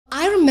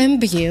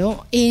remember you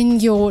in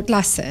your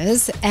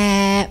glasses,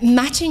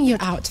 matching your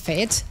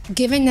outfit,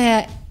 giving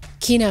a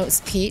keynote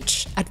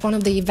speech at one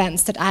of the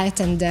events that I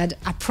attended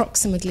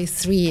approximately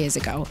 3 years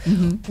ago.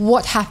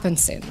 What happened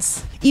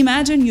since?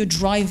 Imagine you're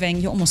driving,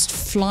 you're almost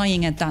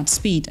flying at that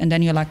speed, and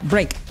then you're like,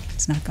 brake,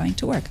 it's not going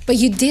to work. But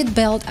you did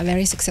build a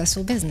very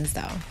successful business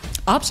though.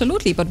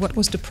 Absolutely, but what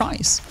was the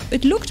price?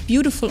 It looked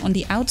beautiful on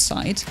the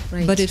outside,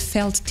 Right. but it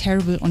felt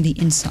terrible on the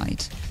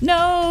inside.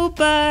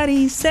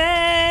 Nobody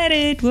said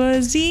it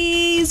was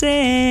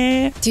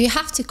easy. Do you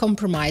have to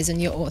compromise on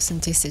your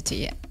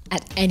authenticity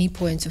at any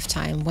point of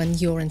time when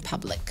you're in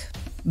public?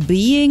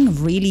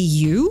 Being really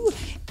you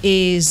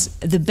is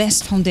the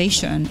best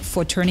foundation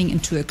for turning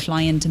into a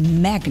client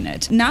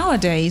magnet.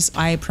 Nowadays,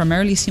 I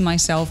primarily see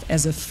myself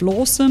as a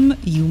flawsome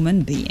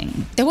human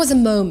being. There was a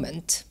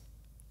moment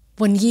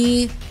when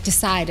you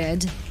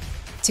decided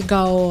to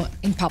go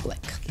in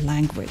public.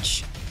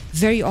 Language.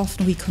 Very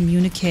often we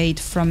communicate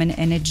from an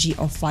energy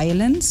of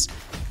violence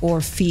or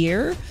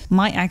fear.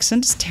 My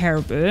accent is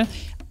terrible.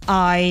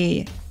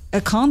 I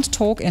can't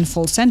talk in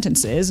full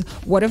sentences.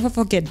 What if I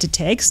forget the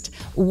text?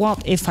 What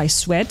if I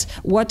sweat?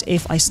 What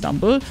if I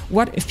stumble?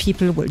 What if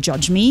people will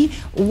judge me?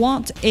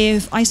 What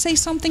if I say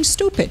something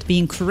stupid?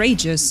 Being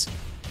courageous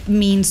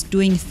means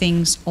doing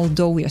things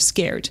although we are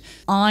scared.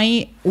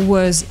 I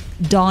was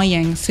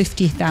dying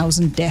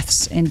 50,000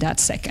 deaths in that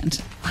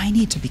second. I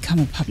need to become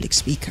a public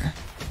speaker.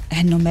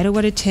 And no matter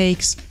what it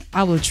takes,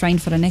 I will train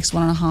for the next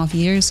 1.5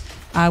 years.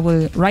 I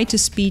will write a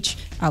speech.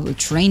 I will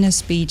train a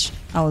speech.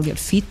 I will get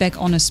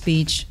feedback on a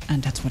speech.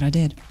 And that's what I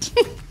did.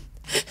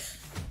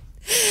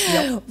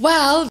 Yep.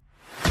 Well,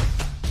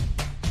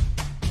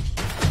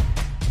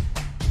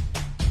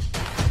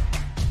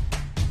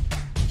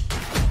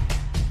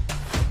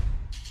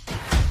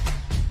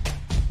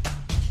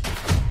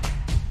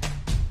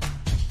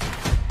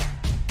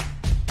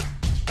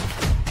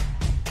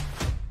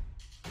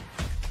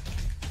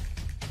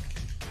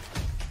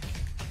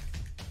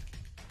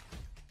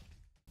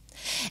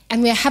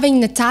 and we're having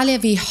Natalia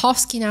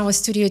Wiechowski in our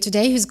studio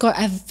today, who's got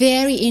a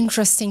very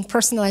interesting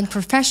personal and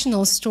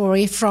professional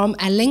story from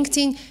a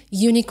LinkedIn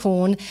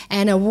unicorn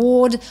and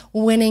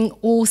award-winning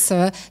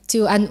author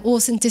to an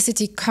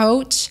authenticity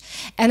coach.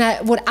 And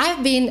what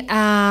I've been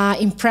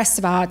impressed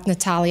about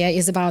Natalia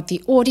is about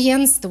the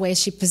audience, the way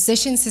she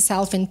positions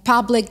herself in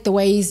public, the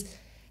ways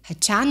her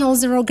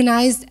channels are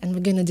organized, and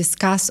we're going to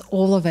discuss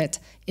all of it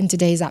in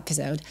today's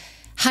episode.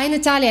 Hi,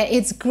 Natalia.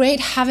 It's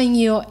great having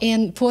you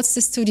in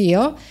Portster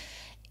Studio.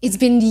 It's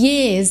been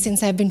years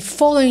since I've been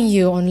following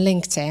you on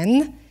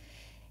LinkedIn,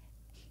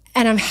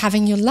 and I'm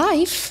having you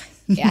live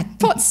at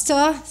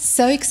Portster.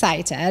 So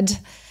excited.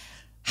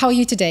 How are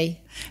you today?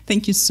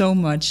 Thank you so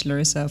much,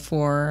 Larissa,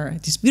 for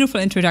this beautiful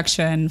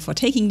introduction, for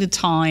taking the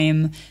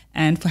time,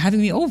 and for having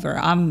me over.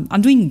 I'm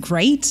doing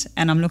great,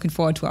 and I'm looking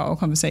forward to our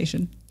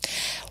conversation.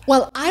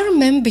 Well, I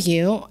remember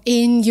you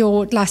in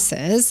your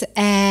glasses,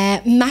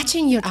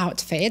 matching your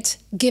outfit,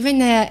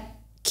 giving a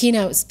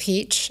keynote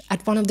speech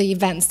at one of the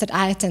events that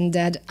I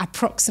attended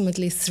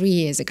approximately 3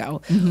 years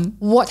ago.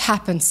 What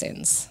happened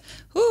since?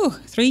 Ooh,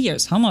 3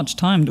 years. How much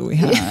time do we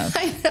have? Yeah,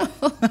 I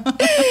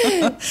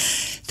know.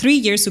 3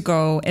 years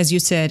ago, as you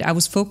said, I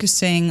was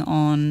focusing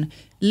on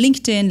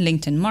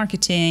LinkedIn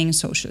marketing,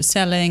 social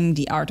selling,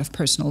 the art of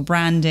personal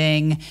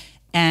branding,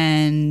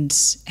 and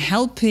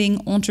helping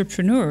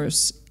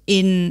entrepreneurs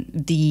in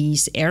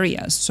these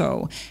areas.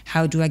 So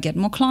how do I get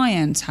more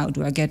clients? How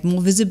do I get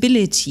more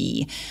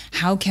visibility?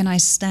 How can I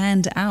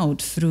stand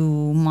out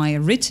through my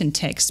written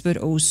text, but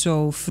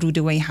also through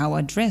the way how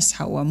I dress,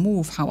 how I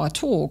move, how I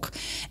talk,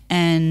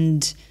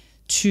 and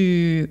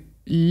to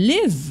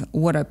live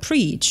what I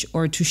preach,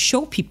 or to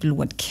show people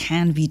what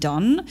can be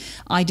done,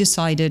 I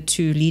decided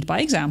to lead by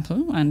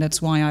example. And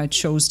that's why I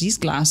chose these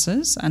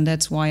glasses. And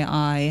that's why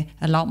I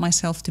allowed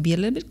myself to be a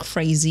little bit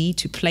crazy,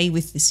 to play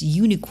with this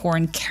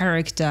unicorn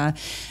character.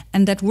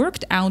 And that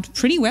worked out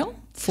pretty well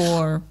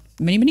for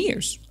many, many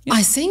years. Yeah.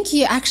 I think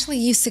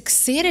you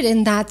succeeded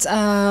in that,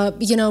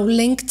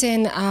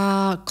 LinkedIn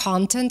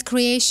content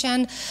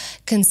creation,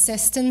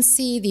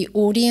 consistency, the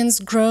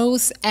audience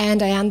growth,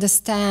 and I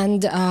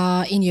understand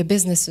in your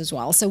business as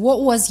well. So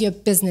what was your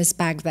business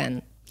back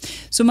then?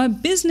 So my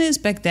business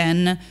back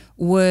then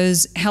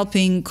was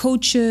helping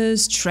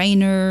coaches,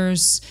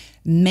 trainers,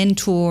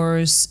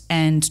 mentors,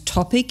 and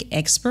topic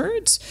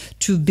experts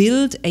to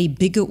build a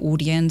bigger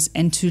audience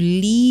and to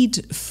lead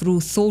through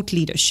thought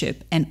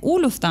leadership. And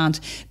all of that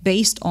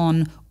based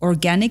on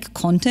organic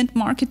content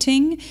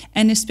marketing,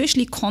 and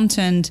especially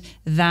content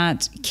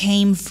that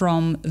came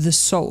from the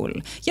soul.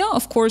 Yeah,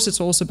 of course,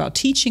 it's also about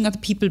teaching other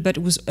people, but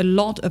it was a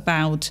lot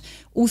about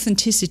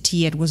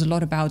authenticity. It was a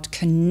lot about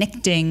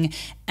connecting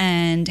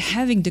and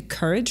having the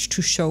courage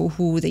to show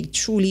who they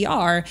truly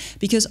are,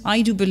 because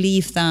I do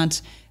believe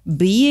that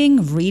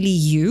being really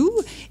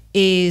you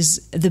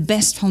is the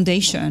best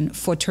foundation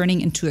for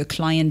turning into a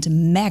client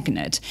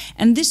magnet.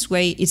 And this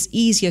way it's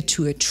easier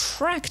to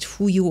attract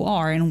who you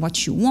are and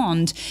what you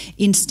want,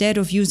 instead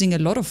of using a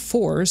lot of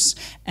force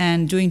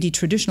and doing the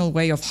traditional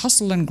way of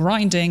hustle and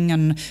grinding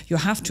and you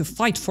have to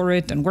fight for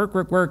it and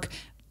work.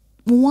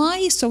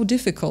 why so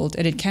difficult?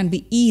 And it can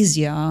be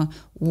easier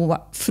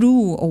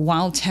through or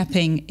while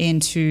tapping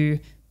into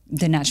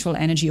the natural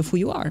energy of who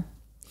you are.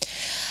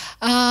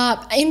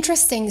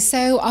 Interesting.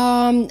 So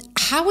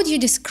how would you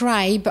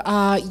describe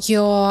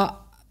your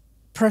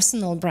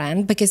personal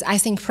brand? Because I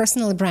think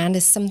personal brand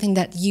is something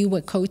that you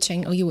were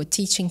coaching or you were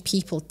teaching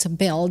people to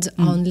build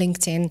on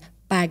LinkedIn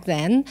back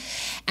then.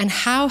 And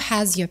how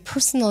has your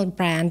personal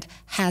brand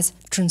has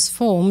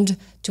transformed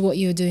to what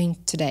you're doing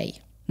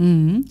today?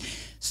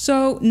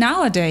 So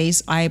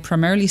nowadays, I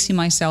primarily see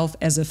myself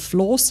as a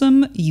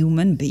flawsome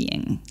human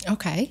being.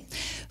 Okay.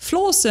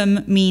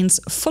 Flawsome means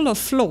full of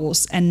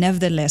flaws and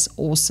nevertheless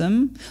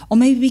awesome, or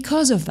maybe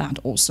because of that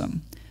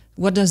awesome.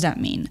 What does that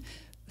mean?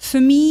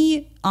 For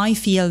me, I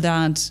feel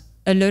that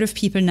a lot of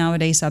people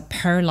nowadays are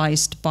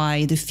paralyzed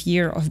by the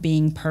fear of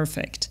being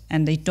perfect,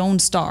 and they don't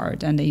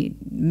start, and they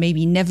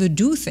maybe never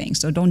do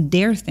things or don't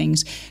dare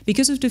things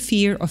because of the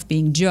fear of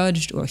being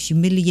judged or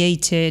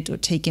humiliated or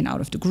taken out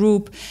of the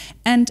group.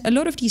 And a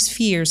lot of these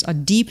fears are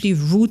deeply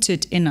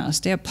rooted in us.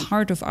 They are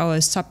part of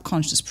our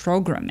subconscious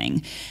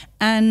programming,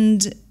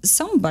 and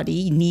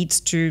somebody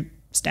needs to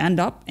stand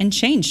up and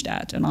change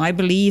that. And I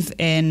believe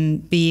in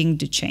being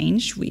the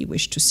change we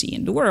wish to see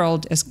in the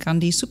world, as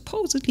Gandhi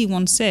supposedly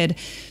once said.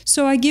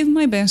 So I give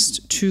my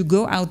best to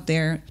go out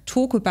there,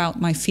 talk about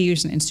my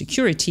fears and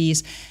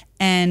insecurities,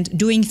 and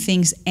doing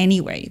things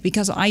anyway,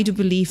 because I do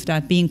believe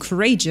that being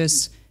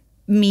courageous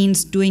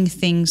means doing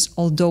things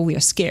although we are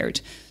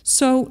scared.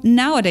 So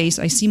nowadays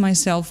I see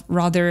myself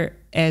rather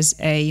as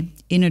a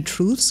inner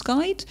truths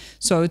guide.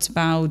 So it's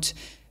about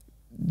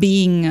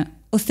being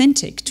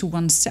authentic to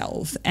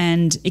oneself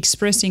and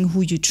expressing who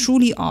you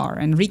truly are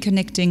and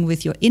reconnecting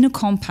with your inner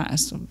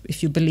compass,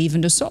 if you believe in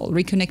the soul,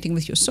 reconnecting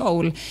with your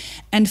soul,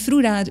 and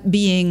through that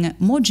being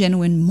more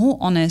genuine, more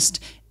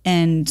honest,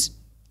 and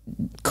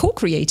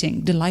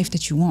co-creating the life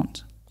that you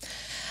want.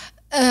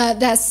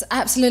 That's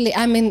absolutely,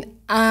 I mean,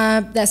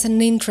 that's an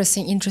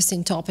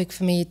interesting topic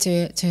for me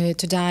to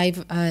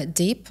dive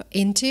deep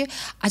into.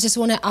 I just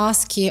want to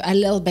ask you a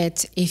little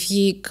bit, if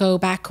you go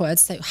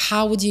backwards, so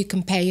how would you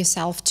compare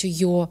yourself to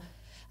your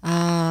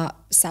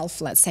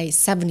self, let's say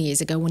 7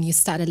 years ago, when you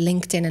started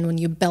LinkedIn and when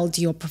you built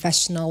your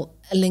professional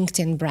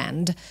LinkedIn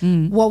brand?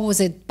 What was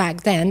it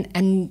back then?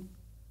 And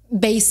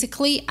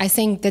basically, I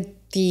think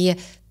that the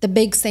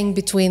big thing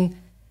between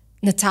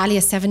Natalia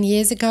 7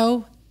 years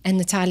ago and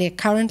Natalia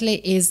currently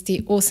is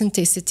the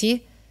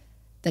authenticity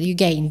that you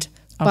gained.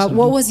 Absolutely. But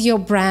what was your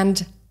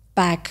brand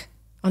back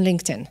on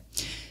LinkedIn?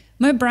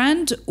 My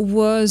brand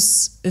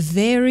was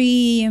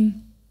very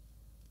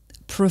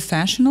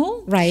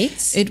professional.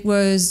 Right. It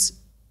was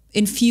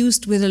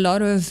infused with a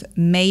lot of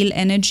male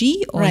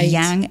energy or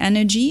yang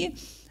energy,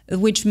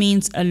 which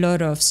means a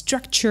lot of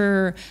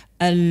structure,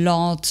 a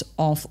lot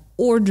of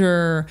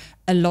order,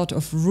 a lot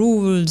of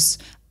rules,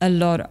 a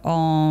lot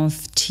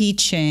of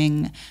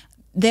teaching.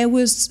 There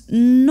was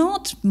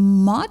not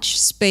much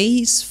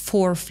space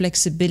for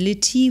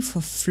flexibility,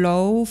 for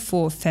flow,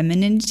 for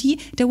femininity.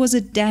 There was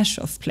a dash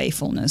of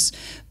playfulness,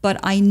 but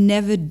I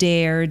never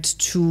dared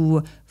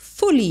to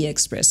fully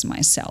express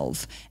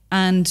myself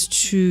and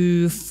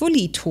to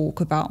fully talk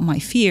about my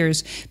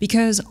fears,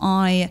 because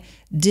I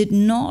did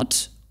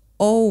not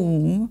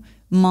owe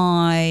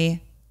my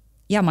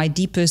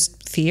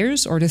deepest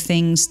fears or the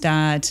things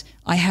that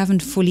I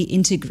haven't fully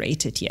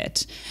integrated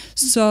yet.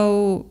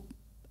 So,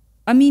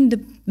 I mean, the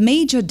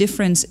major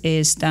difference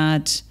is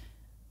that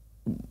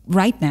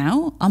right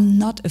now, I'm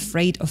not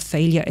afraid of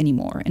failure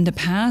anymore. In the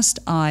past,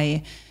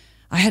 I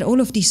had all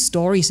of these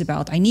stories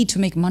about I need to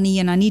make money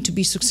and I need to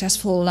be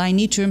successful, I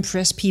need to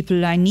impress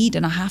people, I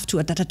have to,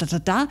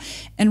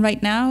 And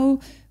right now,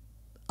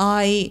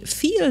 I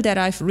feel that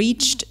I've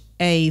reached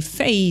a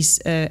phase,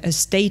 a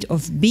state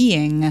of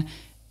being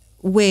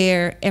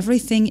where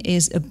everything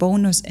is a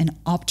bonus and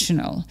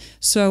optional.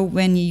 So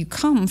when you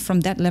come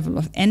from that level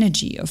of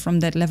energy or from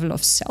that level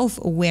of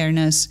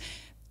self-awareness,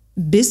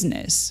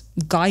 business,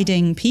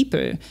 guiding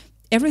people,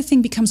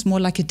 everything becomes more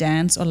like a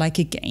dance or like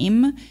a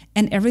game,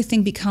 and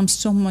everything becomes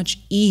so much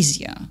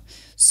easier.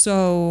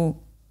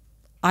 So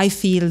I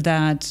feel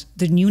that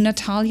the new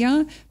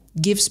Natalia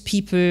gives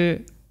people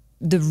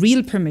the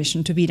real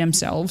permission to be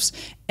themselves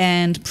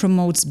and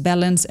promotes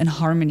balance and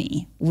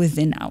harmony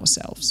within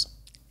ourselves.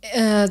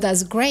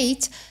 That's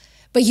great.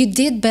 But you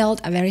did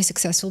build a very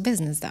successful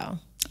business, though.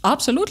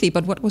 Absolutely.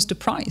 But what was the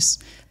price?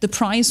 The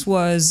price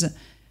was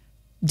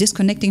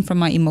disconnecting from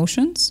my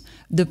emotions.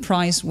 The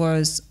price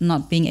was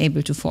not being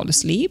able to fall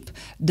asleep.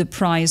 The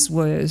price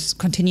was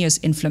continuous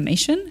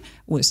inflammation,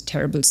 was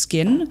terrible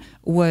skin,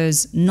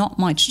 was not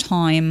much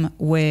time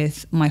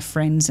with my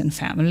friends and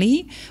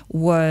family,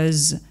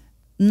 was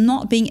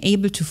not being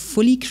able to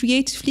fully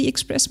creatively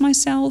express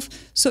myself.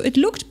 So it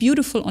looked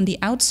beautiful on the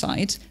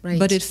outside,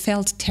 but it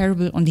felt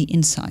terrible on the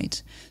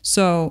inside.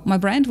 So my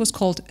brand was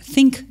called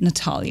Think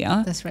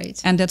Natalia. That's right.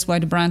 And that's why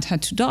the brand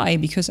had to die,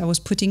 because I was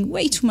putting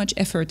way too much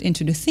effort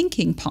into the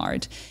thinking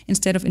part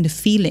instead of in the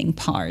feeling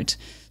part.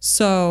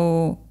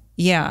 So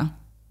yeah,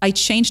 I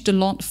changed a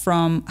lot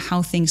from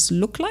how things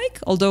look like,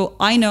 although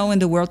I know in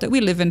the world that we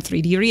live in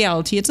 3D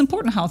reality, it's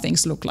important how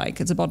things look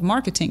like. It's about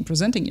marketing,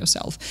 presenting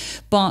yourself.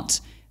 But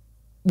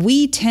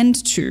we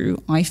tend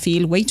to, I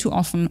feel, way too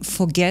often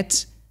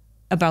forget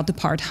about the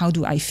part, how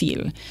do I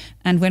feel?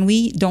 And when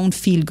we don't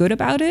feel good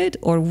about it,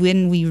 or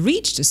when we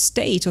reach the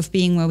state of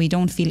being where we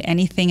don't feel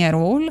anything at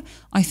all,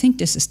 I think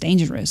this is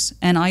dangerous.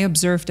 And I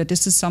observe that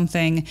this is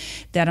something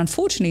that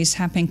unfortunately is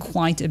happening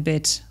quite a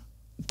bit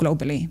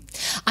globally.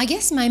 I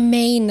guess my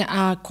main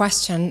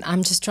question,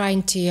 I'm just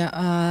trying to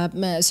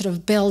sort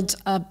of build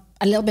a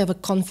little bit of a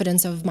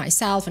confidence of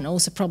myself and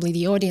also probably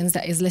the audience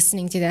that is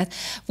listening to that.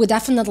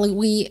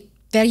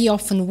 Very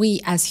often we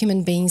as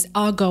human beings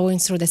are going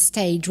through the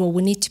stage where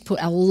we need to put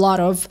a lot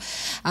of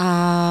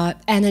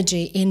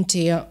energy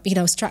into,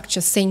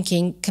 structure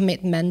thinking,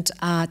 commitment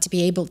to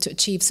be able to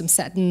achieve some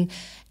certain,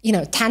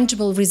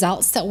 tangible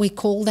results that we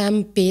call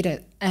them, be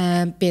it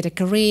a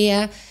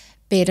career,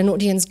 be it an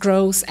audience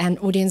growth, and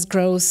audience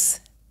growth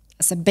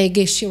is a big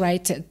issue,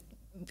 right?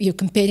 You're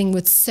competing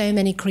with so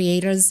many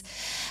creators.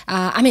 There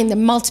are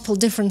multiple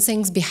different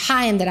things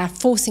behind that are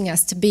forcing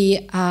us to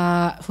be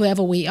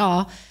whoever we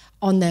are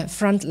on the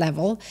front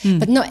level,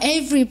 but not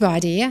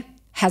everybody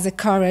has the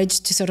courage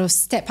to sort of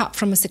step up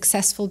from a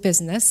successful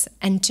business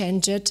and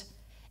change it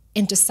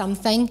into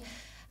something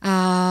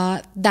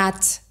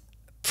that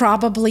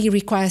probably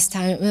requires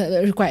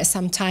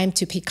some time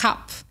to pick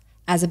up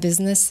as a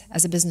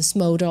business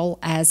model,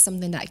 as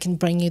something that can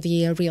bring you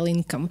the real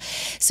income.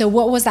 So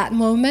what was that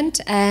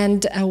moment,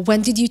 and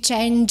when did you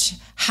change?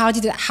 How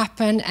did it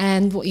happen,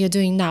 and what you're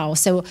doing now?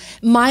 So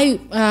my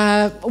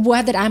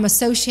word that I'm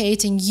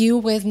associating you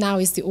with now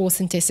is the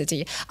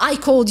authenticity. I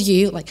called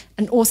you like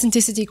an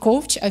authenticity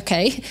coach.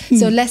 Okay,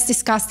 so let's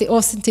discuss the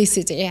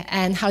authenticity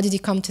and how did you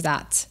come to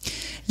that?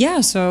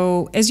 Yeah,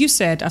 so as you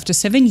said, after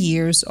 7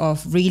 years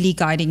of really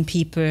guiding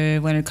people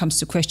when it comes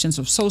to questions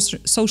of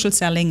social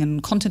selling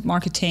and content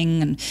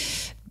marketing and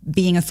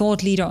being a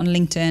thought leader on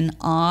LinkedIn,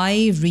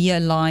 I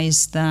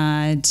realized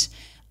that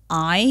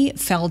I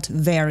felt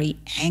very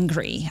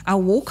angry. I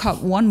woke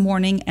up one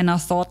morning and I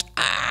thought,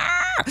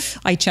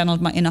 I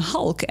channeled my inner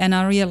Hulk and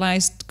I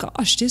realized,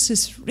 gosh, this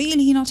is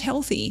really not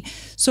healthy.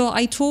 So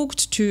I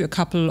talked to a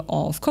couple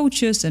of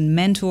coaches and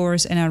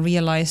mentors and I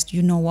realized,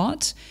 you know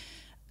what?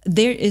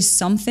 There is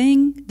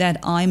something that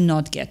I'm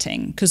not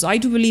getting, because I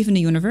do believe in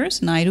the universe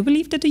and I do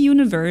believe that the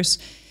universe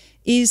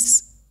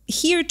is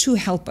here to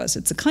help us.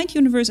 It's a kind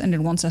universe and it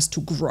wants us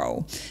to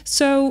grow.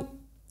 So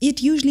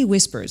it usually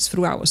whispers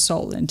through our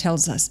soul and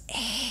tells us,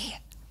 hey,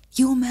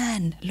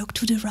 human, look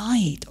to the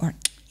right, or,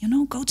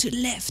 go to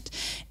the left.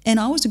 And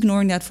I was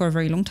ignoring that for a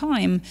very long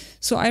time.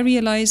 So I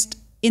realized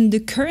in the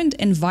current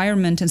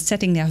environment and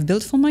setting that I've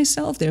built for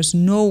myself, there's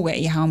no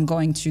way how I'm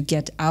going to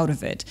get out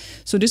of it.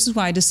 So this is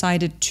why I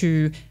decided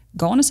to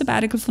go on a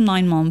sabbatical for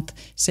 9 months,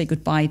 say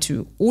goodbye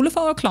to all of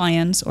our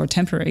clients, or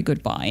temporary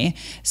goodbye,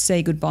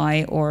 say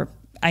goodbye, or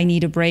I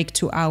need a break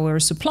to our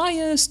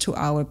suppliers, to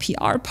our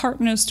PR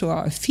partners, to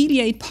our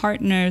affiliate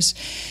partners.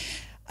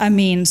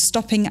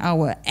 Stopping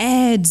our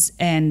ads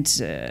and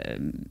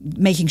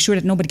making sure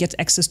that nobody gets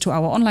access to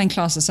our online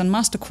classes and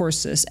master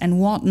courses and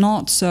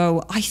whatnot.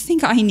 So I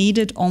think I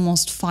needed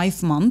almost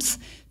 5 months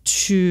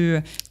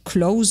to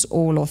close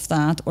all of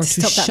that, or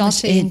to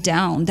shut it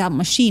down, that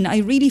machine. I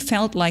really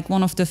felt like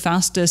one of the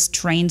fastest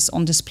trains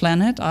on this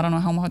planet. I don't know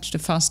how much the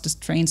fastest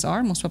trains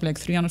are, most probably like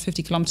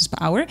 350 kilometers per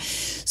hour.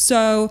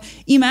 So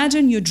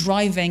imagine you're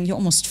driving, you're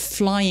almost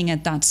flying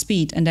at that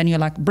speed, and then you're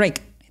like,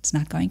 brake. It's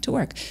not going to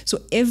work. So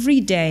every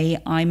day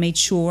I made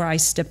sure I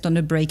stepped on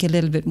the brake a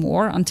little bit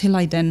more until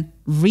I then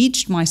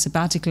reached my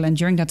sabbatical. And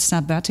during that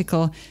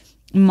sabbatical,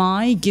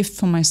 my gift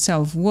for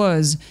myself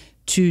was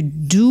to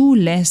do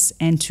less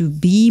and to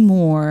be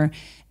more,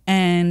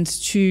 and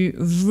to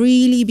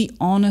really be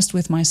honest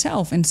with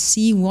myself and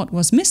see what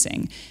was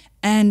missing.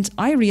 And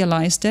I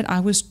realized that I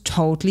was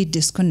totally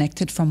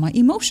disconnected from my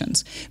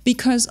emotions,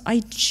 because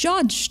I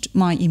judged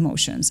my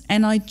emotions,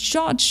 and I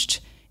judged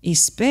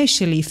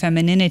especially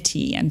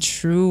femininity and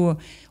true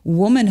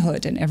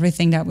womanhood and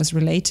everything that was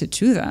related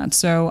to that.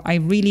 So I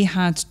really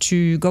had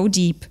to go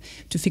deep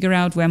to figure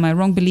out where my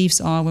wrong beliefs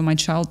are,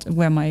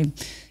 where my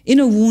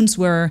inner wounds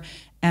were,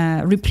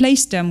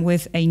 replace them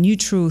with a new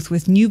truth,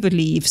 with new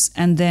beliefs,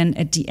 and then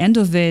at the end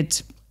of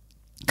it,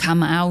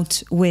 come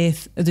out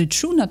with the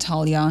true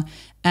Natalia.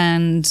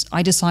 And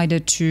I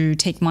decided to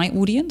take my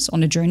audience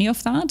on a journey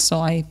of that. So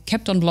I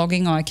kept on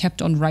blogging, or I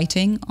kept on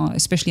writing,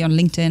 especially on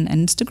LinkedIn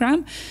and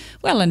Instagram.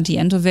 Well, at the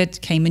end of it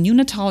came a new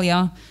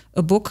Natalia,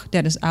 a book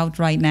that is out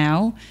right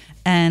now.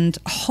 And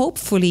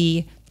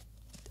hopefully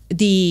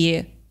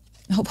it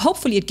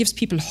gives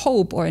people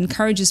hope, or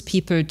encourages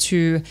people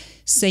to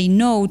say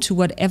no to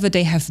whatever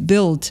they have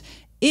built,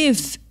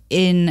 if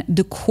in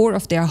the core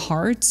of their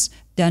hearts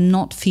they're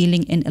not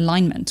feeling in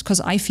alignment.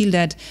 Because I feel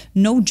that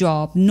no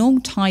job, no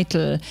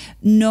title,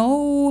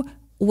 no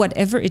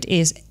whatever it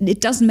is, it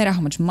doesn't matter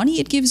how much money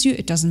it gives you,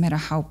 it doesn't matter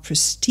how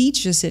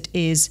prestigious it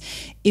is,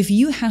 if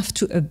you have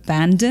to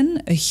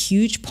abandon a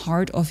huge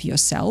part of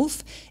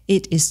yourself,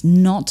 it is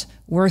not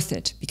worth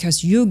it,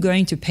 because you're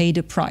going to pay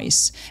the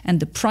price. And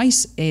the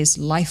price is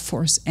life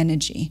force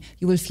energy.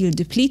 You will feel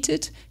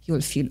depleted, you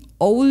will feel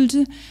old,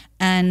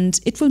 and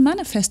it will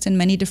manifest in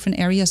many different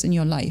areas in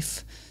your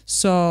life.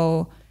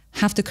 So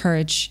have the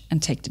courage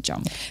and take the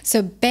jump.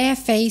 So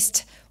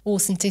barefaced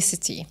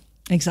authenticity.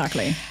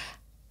 Exactly.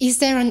 Is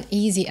there an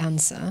easy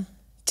answer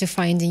to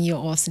finding your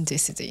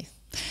authenticity?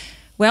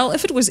 Well,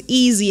 if it was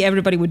easy,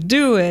 everybody would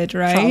do it,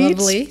 right?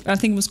 Probably. I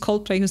think it was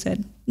Coldplay who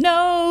said,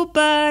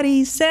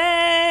 "Nobody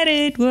said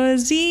it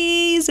was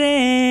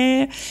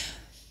easy."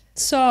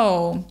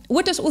 So,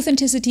 what does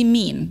authenticity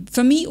mean?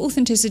 For me,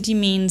 authenticity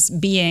means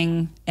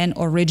being an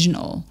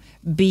original,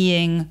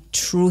 being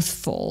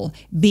truthful,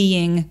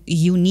 being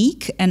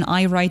unique, and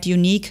I write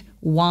unique,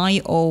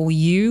 YOU-NIQAE.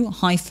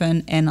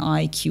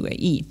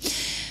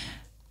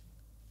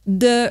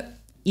 The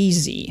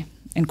easy,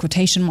 in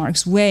quotation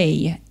marks,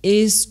 way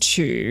is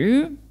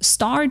to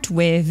start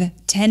with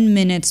 10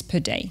 minutes per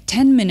day,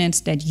 10 minutes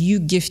that you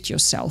gift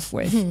yourself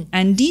with. Mm-hmm.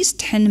 And these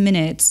 10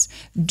 minutes,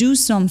 do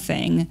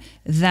something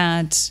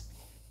that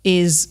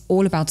is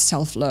all about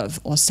self-love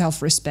or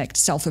self-respect,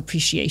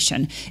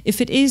 self-appreciation. If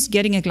it is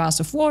getting a glass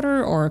of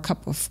water or a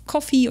cup of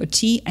coffee or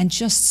tea and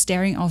just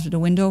staring out of the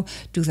window,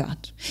 do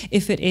that.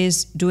 If it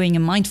is doing a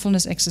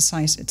mindfulness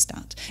exercise, it's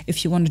that.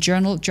 If you want to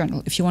journal,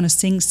 journal. If you want to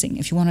sing, sing.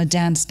 If you want to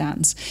dance,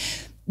 dance.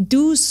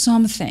 Do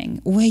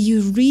something where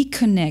you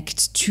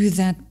reconnect to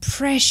that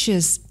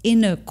precious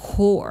inner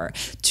core,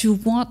 to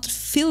what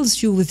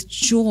fills you with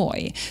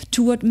joy,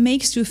 to what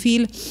makes you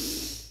feel,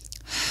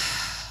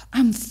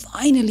 I'm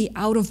finally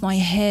out of my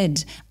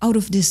head, out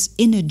of this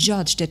inner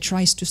judge that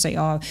tries to say,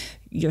 oh,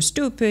 you're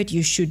stupid,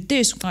 you should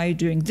this, why are you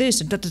doing this,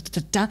 da, da,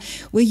 da, da,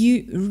 where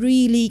you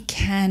really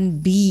can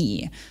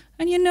be.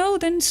 And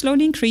then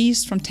slowly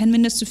increase from 10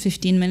 minutes to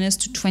 15 minutes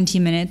to 20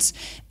 minutes.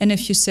 And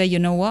if you say, you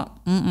know what,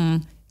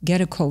 get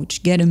a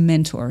coach, get a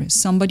mentor,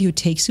 somebody who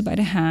takes you by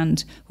the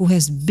hand, who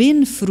has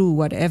been through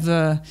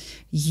whatever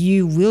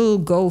you will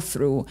go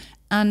through,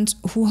 and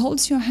who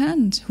holds your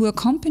hand, who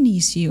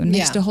accompanies you and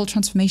makes the whole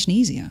transformation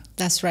easier.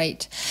 That's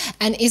right.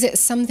 And is it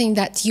something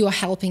that you are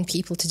helping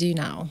people to do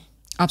now?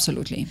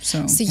 Absolutely.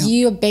 So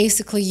you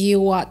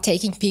are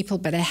taking people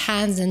by their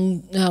hands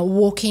and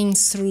walking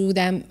through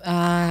them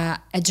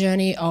a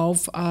journey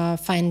of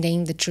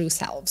finding the true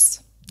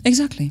selves.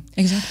 Exactly.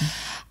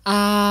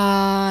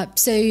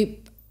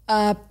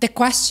 The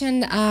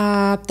question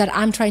that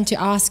I'm trying to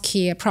ask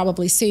here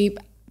probably, so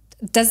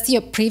does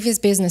your previous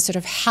business sort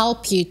of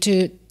help you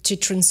to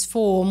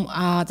transform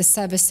the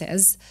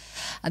services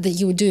that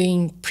you were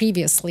doing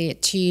previously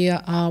to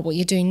what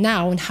you're doing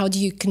now, and how do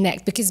you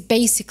connect? Because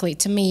basically,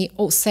 to me,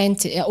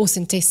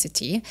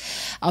 authenticity,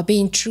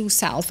 being true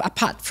self,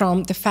 apart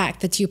from the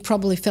fact that you're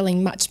probably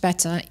feeling much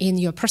better in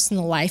your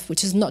personal life,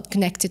 which is not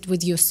connected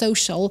with your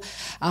social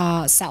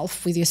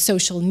self, with your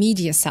social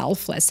media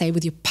self, let's say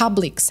with your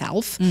public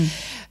self,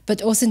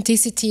 but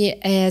authenticity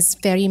is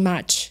very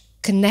much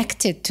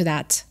connected to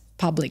that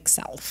public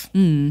self.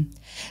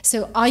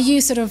 So are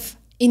you sort of,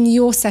 in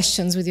your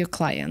sessions with your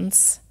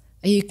clients,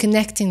 are you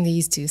connecting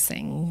these two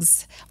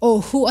things?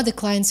 Or who are the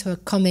clients who are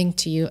coming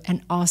to you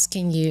and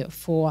asking you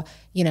for,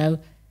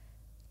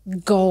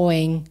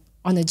 going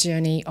on a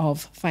journey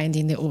of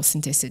finding the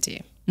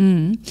authenticity?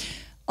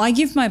 I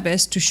give my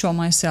best to show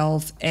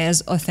myself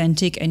as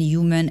authentic and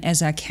human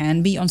as I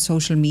can be on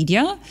social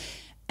media.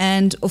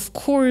 And of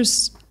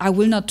course, I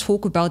will not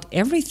talk about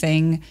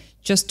everything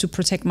just to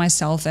protect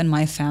myself and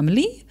my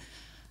family.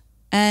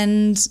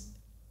 And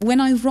when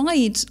I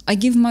write, I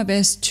give my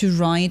best to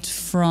write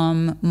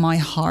from my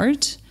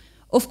heart.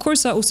 Of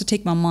course, I also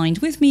take my mind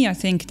with me. I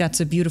think that's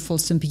a beautiful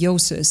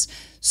symbiosis.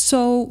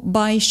 So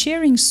by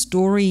sharing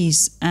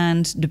stories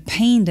and the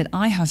pain that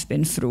I have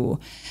been through,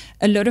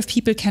 a lot of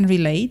people can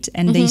relate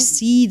and they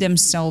see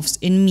themselves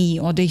in me,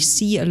 or they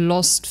see a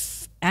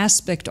lost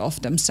aspect of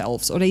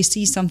themselves, or they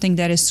see something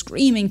that is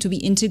screaming to be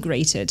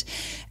integrated.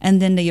 And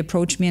then they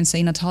approach me and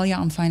say, Natalia,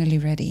 I'm finally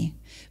ready.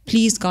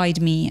 Please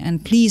guide me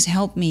and please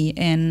help me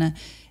in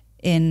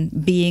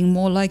being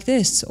more like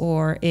this,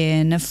 or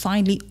in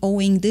finally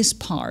owing this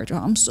part, or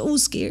I'm so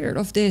scared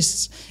of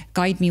this.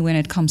 Guide me when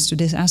it comes to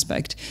this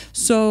aspect.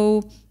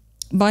 So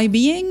by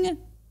being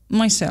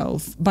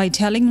myself, by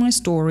telling my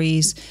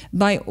stories,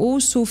 by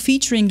also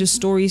featuring the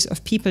stories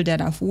of people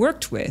that I've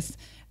worked with,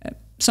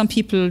 some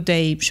people,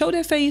 they show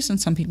their face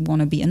and some people want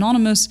to be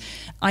anonymous.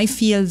 I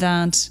feel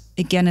that,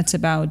 again, it's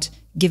about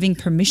giving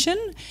permission,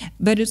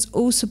 but it's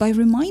also by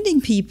reminding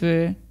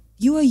people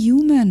you are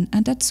human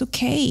and that's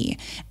okay.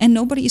 And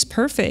nobody is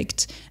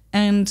perfect.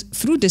 And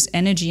through this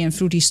energy and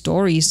through these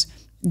stories,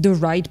 the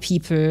right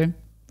people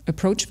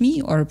approach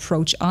me or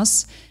approach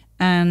us.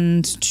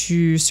 And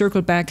to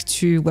circle back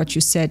to what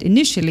you said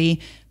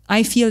initially,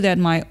 I feel that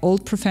my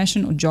old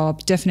profession or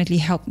job definitely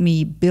helped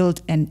me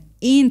build an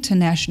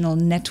international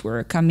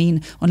network. I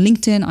mean, on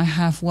LinkedIn, I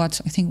have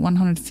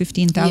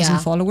 115,000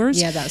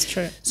 followers. Yeah, that's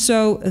true.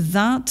 So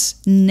that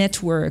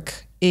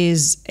network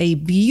is a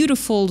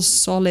beautiful,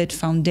 solid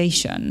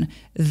foundation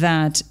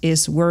that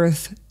is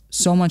worth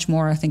so much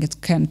more. I think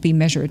it can't be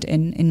measured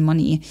in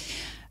money.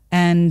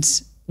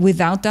 And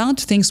without that,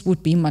 things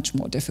would be much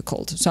more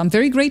difficult. So I'm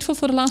very grateful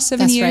for the last 7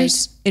 That's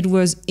years. right. It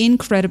was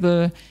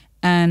incredible.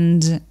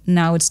 And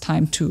now it's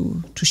time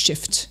to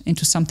shift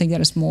into something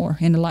that is more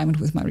in alignment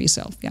with my real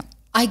self. Yeah.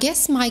 I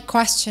guess my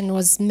question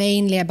was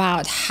mainly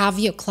about, have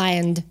your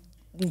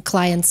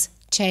clients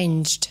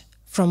changed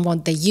from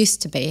what they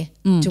used to be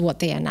to what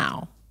they are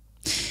now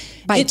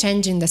by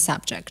changing the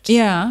subject?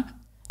 Yeah.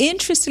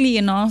 Interestingly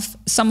enough,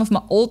 some of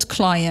my old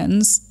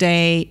clients,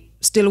 they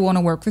still want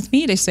to work with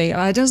me. They say,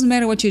 it doesn't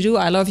matter what you do.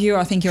 I love you.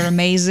 I think you're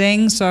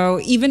amazing. So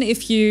even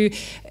if you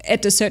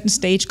at a certain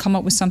stage come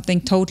up with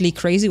something totally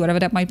crazy, whatever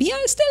that might be,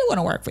 I still want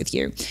to work with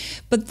you.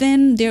 But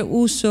then there are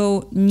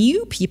also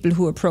new people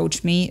who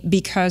approach me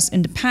because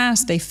in the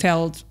past they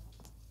felt,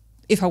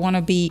 if I want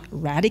to be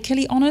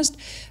radically honest,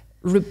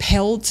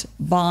 repelled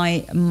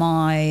by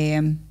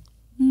my,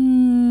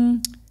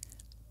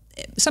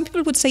 some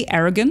people would say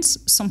arrogance,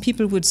 some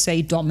people would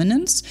say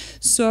dominance.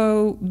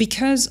 So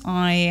because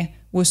I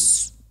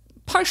was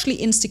partially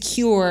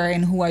insecure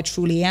in who I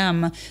truly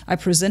am, I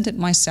presented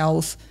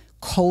myself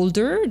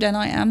colder than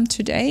I am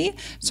today.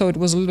 So it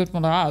was a little bit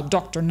more,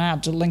 Dr.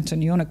 Nat, the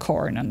LinkedIn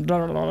unicorn, and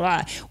blah, blah,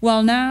 blah.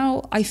 Well,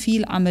 now I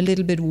feel I'm a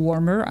little bit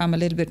warmer. I'm a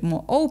little bit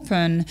more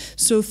open.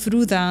 So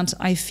through that,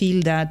 I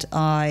feel that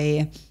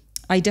I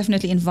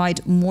definitely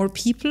invite more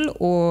people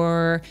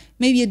or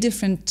maybe a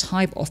different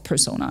type of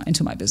persona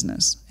into my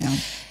business. Yeah.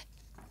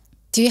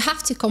 Do you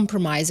have to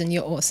compromise on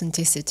your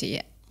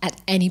authenticity at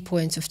any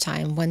point of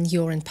time when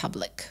you're in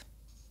public?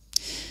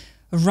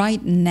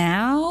 Right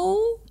now,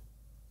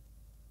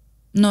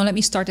 no, let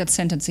me start that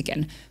sentence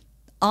again.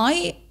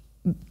 I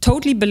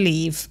totally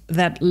believe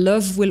that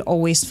love will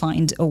always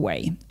find a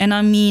way. And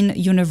I mean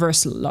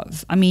universal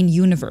love. I mean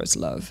universe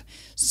love.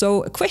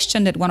 So a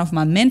question that one of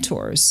my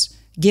mentors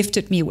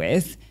gifted me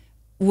with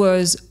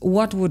was,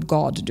 what would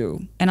God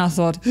do? And I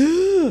thought,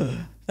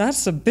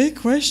 that's a big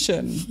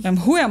question. And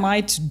who am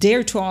I to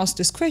dare to ask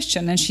this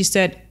question? And she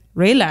said,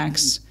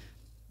 relax,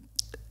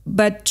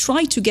 but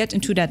try to get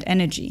into that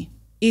energy.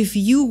 If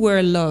you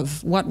were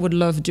love, what would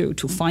love do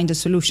to find a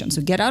solution?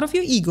 So get out of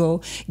your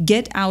ego,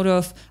 get out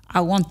of,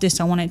 I want this,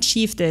 I want to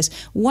achieve this.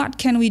 What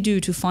can we do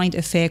to find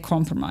a fair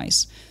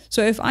compromise?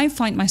 So if I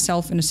find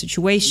myself in a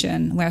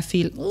situation where I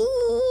feel,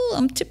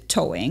 I'm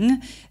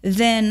tiptoeing,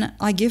 then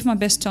I give my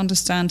best to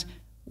understand,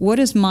 what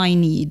is my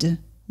need?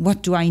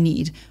 What do I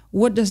need?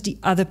 What does the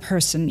other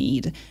person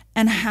need?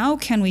 And how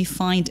can we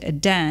find a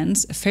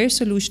dance, a fair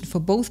solution for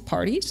both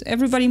parties?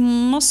 Everybody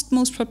must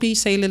most probably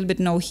say a little bit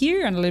no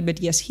here and a little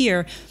bit yes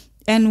here.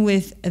 And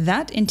with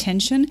that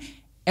intention,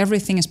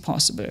 everything is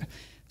possible.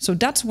 So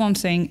that's one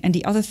thing. And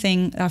the other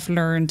thing I've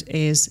learned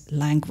is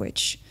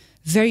language.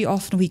 Very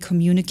often we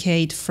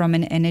communicate from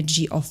an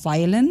energy of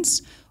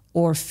violence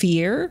or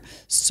fear.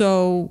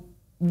 So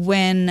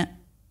when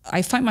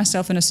I find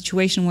myself in a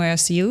situation where I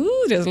see,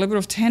 there's a little bit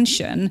of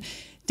tension,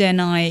 then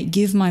I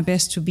give my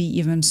best to be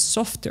even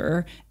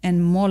softer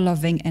and more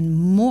loving and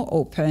more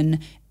open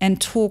and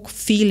talk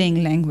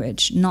feeling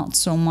language, not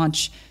so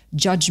much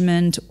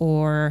judgment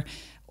or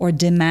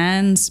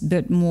demands,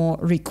 but more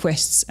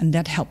requests. And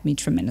that helped me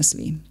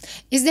tremendously.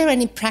 Is there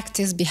any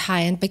practice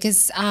behind?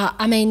 Because,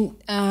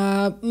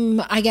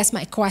 I guess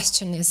my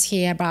question is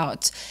here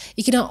about,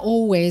 you cannot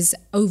always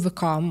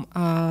overcome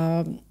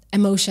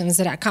emotions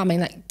that are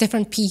coming, like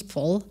different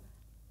people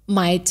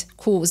might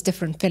cause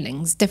different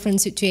feelings,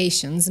 different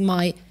situations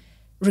might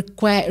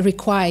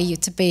require you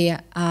to be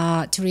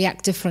to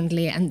react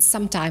differently, and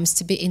sometimes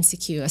to be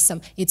insecure.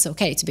 It's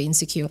okay to be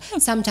insecure,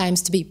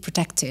 sometimes to be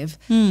protective.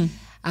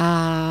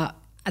 Are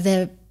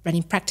there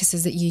any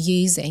practices that you're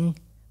using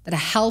that are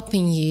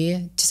helping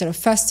you to sort of,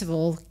 first of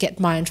all, get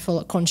mindful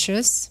or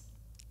conscious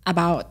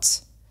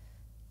about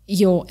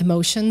your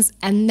emotions,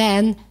 and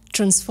then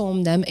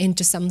transform them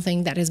into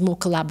something that is more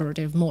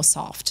collaborative, more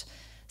soft,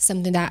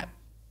 something that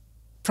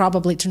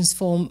probably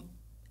transform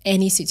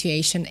any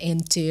situation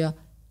into,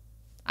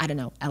 I don't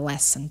know, a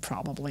lesson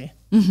probably.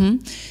 Mm-hmm.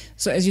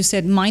 So as you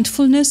said,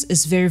 mindfulness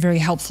is very, very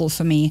helpful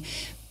for me,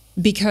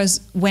 because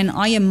when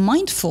I am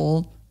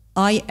mindful,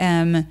 I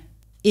am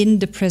in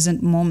the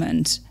present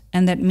moment.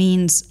 And that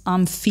means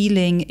I'm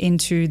feeling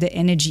into the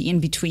energy in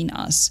between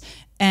us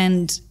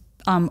and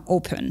I'm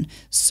open.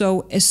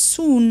 So as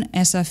soon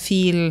as I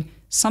feel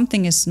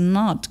something is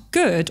not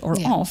good or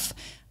off,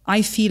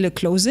 I feel a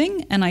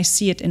closing, and I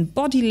see it in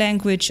body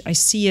language. I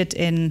see it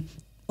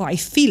I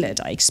feel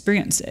it, I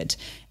experience it.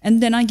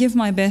 And then I give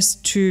my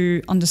best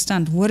to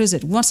understand, what is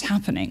it? What's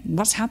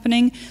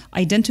happening?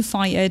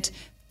 Identify it.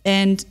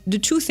 And the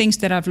two things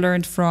that I've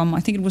learned from,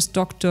 I think it was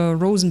Dr.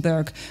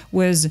 Rosenberg,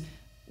 was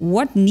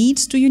what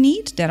needs do you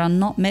need that are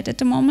not met at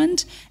the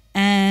moment?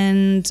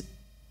 And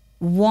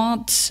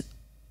what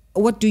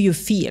do you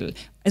feel?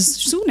 As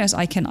soon as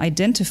I can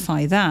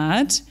identify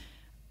that,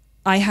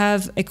 I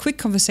have a quick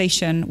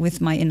conversation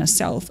with my inner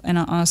self and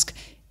I ask,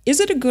 is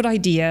it a good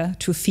idea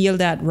to feel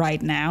that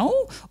right now?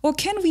 Or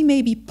can we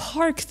maybe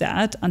park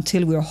that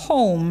until we're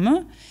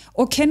home?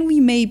 Or can we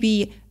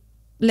maybe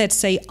let's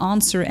say,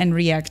 answer and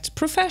react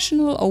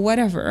professional or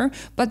whatever,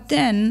 but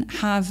then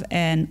have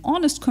an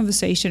honest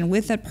conversation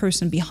with that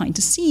person behind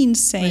the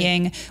scenes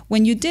saying,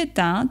 when you did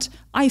that,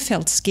 I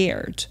felt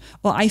scared,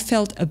 or I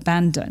felt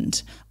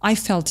abandoned, I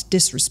felt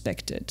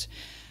disrespected.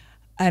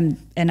 And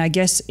I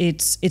guess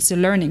it's a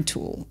learning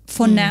tool.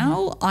 For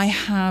now, I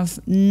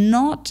have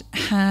not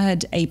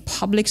had a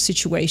public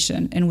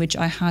situation in which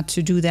I had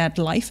to do that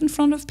live in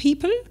front of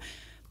people.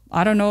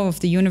 I don't know if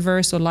the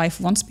universe or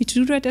life wants me to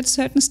do that at a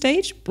certain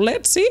stage.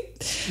 Let's see.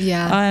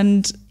 Yeah.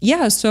 And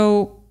yeah,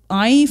 so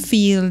I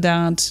feel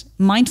that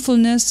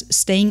mindfulness,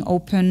 staying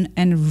open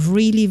and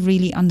really,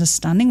 really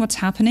understanding what's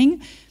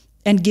happening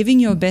and giving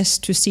your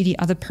best to see the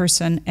other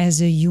person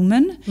as a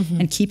human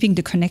and keeping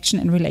the connection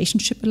and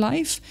relationship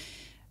alive,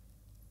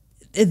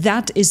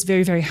 that is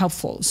very, very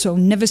helpful. So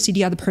never see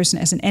the other person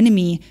as an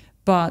enemy,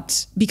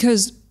 but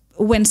because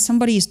when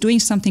somebody is doing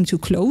something too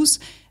close,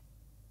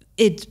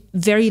 it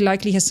very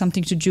likely has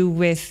something to do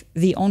with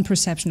the own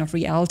perception of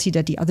reality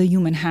that the other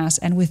human has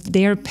and with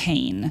their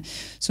pain.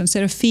 So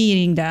instead of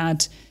feeling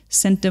that,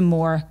 send them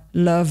more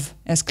love,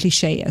 as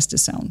cliche as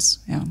this sounds.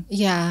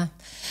 Yeah.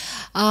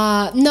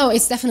 No,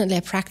 it's definitely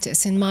a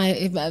practice. In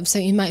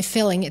my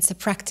feeling, it's a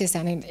practice,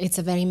 and it's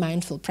a very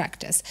mindful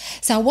practice.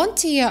 So I want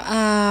to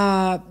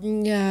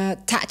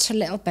touch a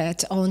little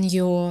bit on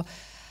your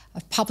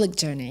public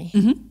journey,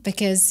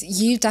 because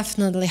you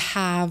definitely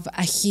have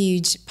a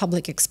huge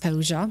public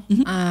exposure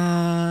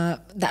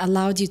that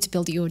allowed you to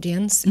build the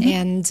audience.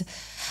 And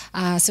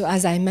so,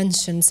 as I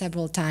mentioned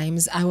several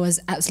times, I was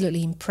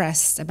absolutely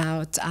impressed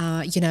about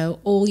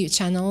all your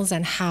channels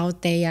and how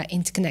they are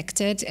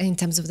interconnected in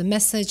terms of the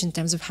message, in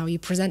terms of how you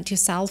present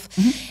yourself,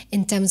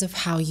 in terms of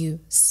how you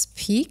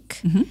speak.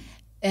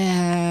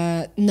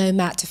 No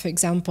matter, for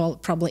example,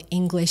 probably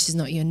English is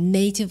not your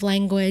native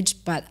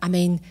language, but I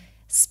mean,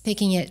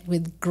 speaking it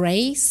with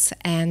grace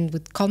and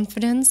with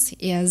confidence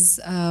is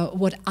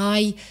what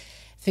I,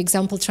 for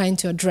example, trying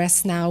to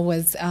address now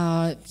with,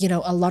 a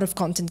lot of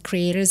content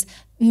creators.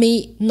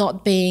 Me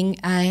not being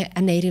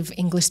a native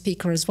English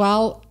speaker as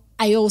well,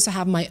 I also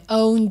have my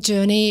own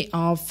journey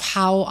of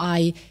how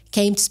I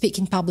came to speak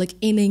in public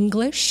in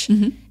English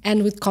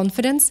and with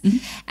confidence.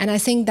 And I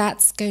think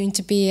that's going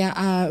to be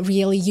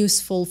really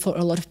useful for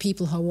a lot of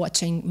people who are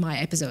watching my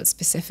episode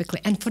specifically,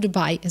 and for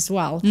Dubai as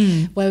well,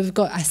 where we've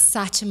got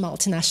such a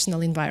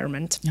multinational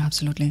environment.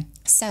 Absolutely.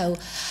 So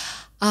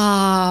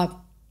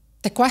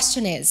the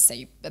question is,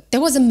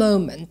 there was a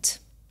moment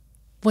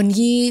when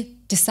you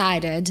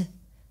decided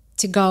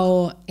to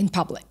go in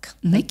public,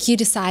 like you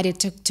decided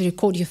to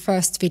record your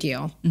first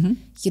video,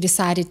 you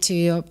decided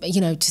to,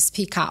 to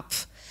speak up,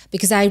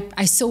 because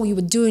I saw you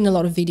were doing a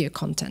lot of video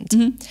content.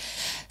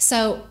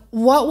 So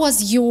what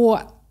was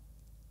your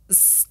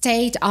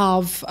state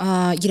of,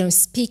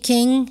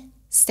 speaking,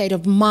 state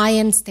of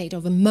mind, state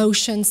of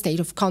emotion, state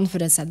of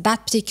confidence at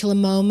that particular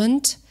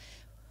moment?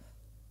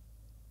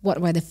 What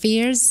were the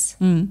fears?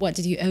 What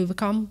did you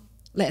overcome?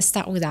 Let's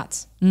start with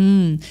that.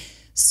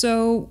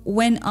 So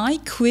when I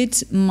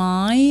quit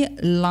my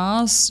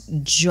last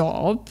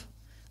job,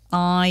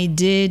 I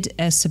did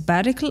a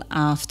sabbatical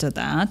after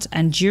that.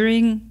 And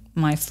during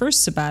my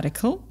first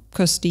sabbatical,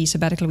 because the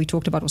sabbatical we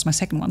talked about was my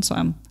second one,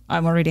 so I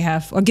already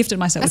have, or gifted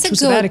myself with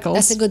 2 sabbaticals.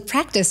 That's a good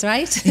practice,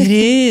 right? It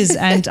is.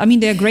 And I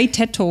mean, there are great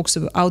TED Talks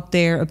out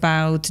there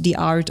about the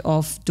art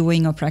of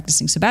doing or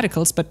practicing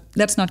sabbaticals, but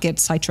let's not get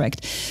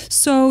sidetracked.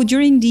 So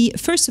during the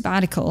first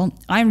sabbatical,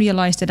 I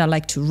realized that I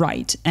like to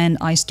write, and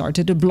I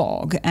started a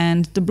blog.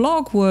 And the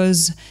blog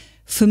was,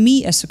 for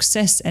me, a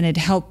success, and it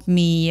helped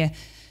me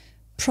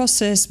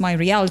process my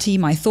reality,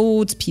 my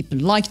thoughts. People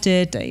liked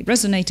it, they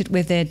resonated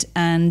with it.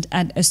 And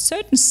at a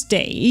certain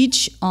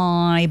stage,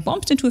 I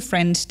bumped into a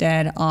friend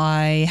that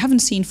I haven't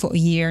seen for a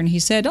year. And he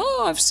said,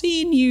 "Oh, I've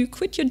seen you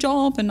quit your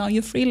job and now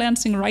you're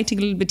freelancing, writing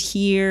a little bit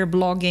here,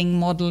 blogging,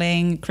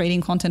 modeling,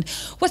 creating content.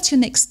 What's your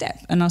next step?"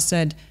 And I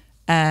said,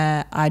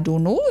 I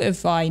don't know.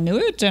 If I knew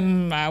it,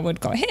 then I would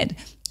go ahead.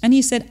 And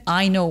he said,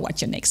 "I know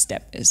what your next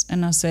step is."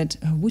 And I said,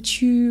 "Would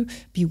you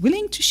be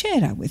willing to share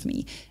that with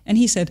me?" And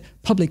he said,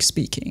 "Public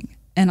speaking."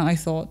 And I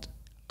thought,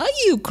 "Are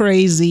you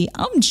crazy?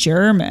 I'm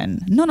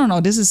German.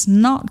 No, this is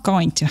not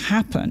going to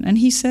happen." And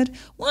he said,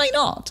 "Why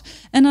not?"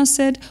 And I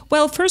said,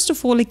 "Well, first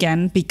of all,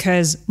 again,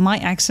 because my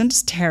accent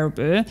is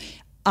terrible.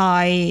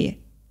 I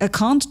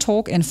can't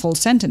talk in full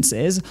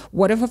sentences.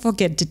 What if I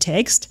forget the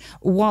text?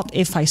 What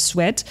if I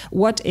sweat?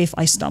 What if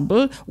I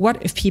stumble? What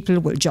if people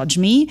will judge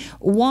me?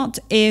 What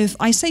if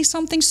I say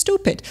something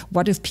stupid?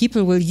 What if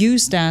people will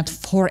use that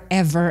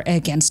forever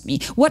against me?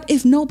 What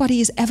if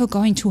nobody is ever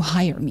going to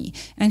hire me?"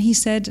 And he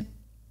said,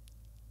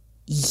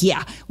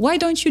 "Yeah, why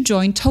don't you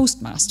join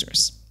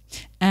Toastmasters?"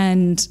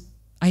 And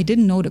I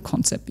didn't know the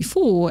concept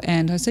before.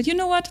 And I said, "You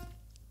know what?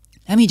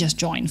 Let me just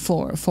join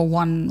for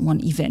one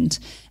event."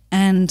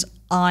 And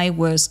I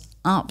was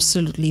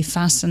absolutely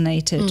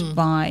fascinated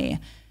by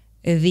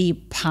the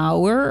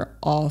power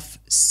of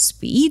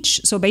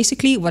speech. So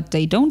basically what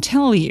they don't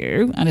tell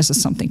you, and this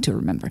is something to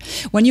remember,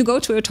 when you go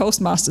to a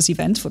Toastmasters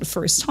event for the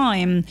first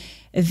time,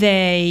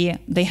 they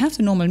have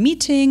the normal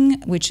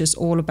meeting, which is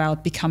all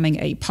about becoming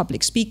a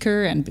public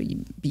speaker and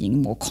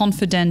being more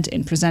confident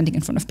in presenting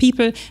in front of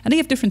people. And they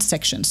have different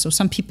sections. So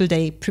some people,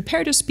 they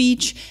prepare the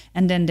speech,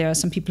 and then there are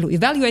some people who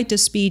evaluate the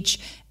speech.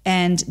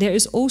 And there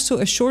is also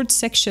a short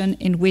section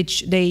in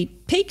which they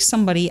pick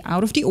somebody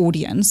out of the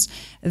audience.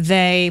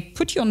 They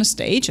put you on a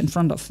stage in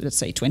front of, let's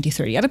say, 20,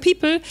 30 other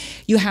people.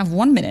 You have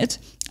 1 minute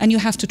and you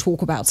have to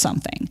talk about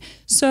something.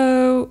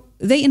 So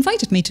they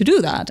invited me to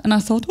do that. And I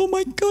thought, oh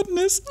my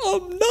goodness,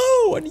 oh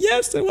no, and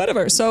yes, and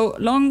whatever. So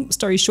long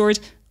story short,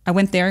 I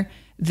went there.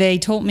 They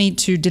told me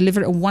to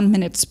deliver a 1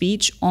 minute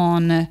speech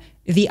on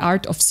the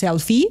art of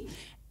selfie.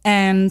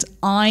 And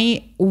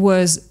I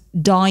was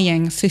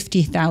dying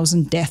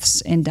 50,000 deaths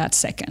in that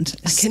second.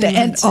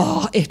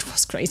 It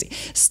was crazy.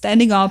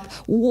 Standing up,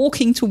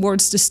 walking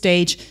towards the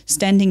stage,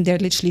 standing there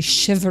literally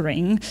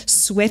shivering,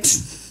 sweat,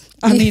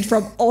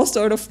 from all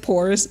sort of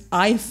pores.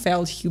 I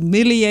felt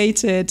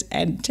humiliated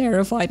and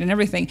terrified and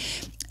everything.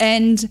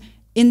 And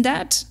in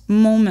that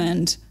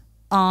moment,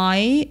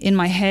 I, in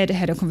my head,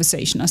 had a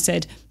conversation. I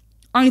said,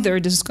 either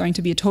this is going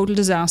to be a total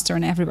disaster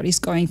and everybody's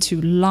going to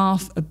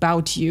laugh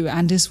about you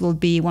and this will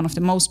be one of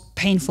the most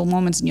painful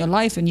moments in your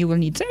life and you will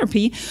need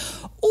therapy,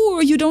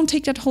 or you don't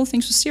take that whole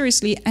thing so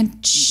seriously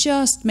and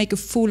just make a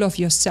fool of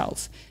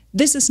yourself.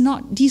 These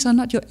are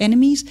not your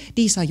enemies,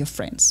 these are your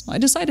friends. I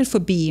decided for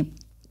B.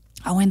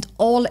 I went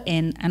all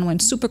in and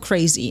went super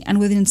crazy, and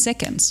within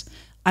seconds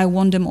I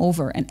won them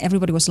over and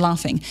everybody was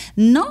laughing.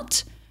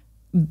 Not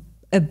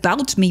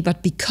about me,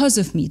 but because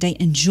of me. They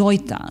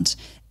enjoyed that.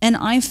 And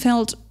I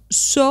felt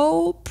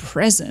so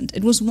present.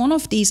 It was one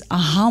of these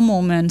aha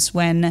moments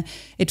when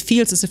it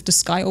feels as if the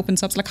sky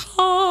opens up. It's like,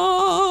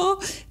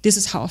 this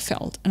is how I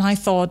felt. And I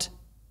thought,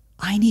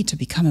 I need to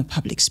become a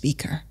public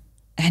speaker.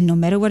 And no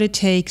matter what it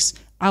takes,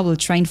 I will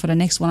train for the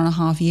next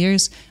 1.5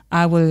 years.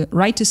 I will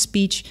write a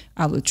speech.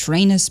 I will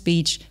train a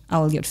speech. I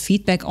will get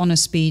feedback on a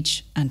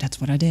speech. And that's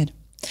what I did.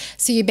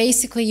 So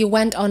you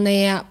went on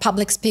a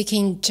public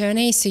speaking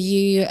journey. So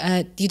you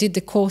did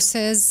the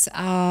courses.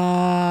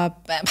 How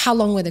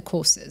long were the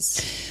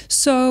courses?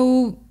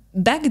 So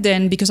back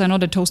then, because I know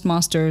that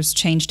Toastmasters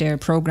changed their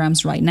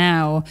programs right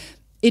now,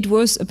 it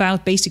was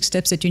about basic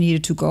steps that you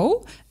needed to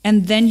go.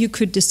 And then you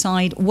could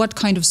decide what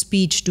kind of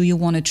speech do you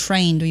want to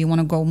train? Do you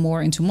want to go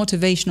more into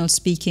motivational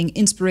speaking,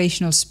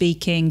 inspirational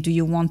speaking? Do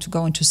you want to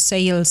go into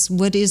sales?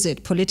 What is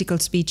it? Political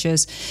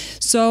speeches.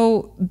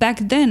 So back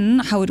then,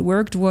 how it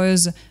worked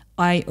was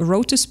I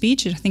wrote a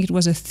speech. I think it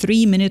was a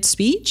 3-minute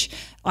speech.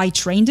 I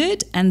trained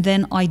it and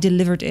then I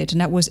delivered it.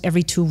 And that was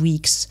every 2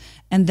 weeks.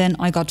 And then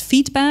I got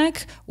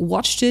feedback,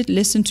 watched it,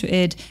 listened to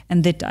it,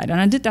 and did that. And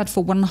I did that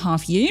for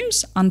 1.5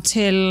 years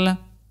until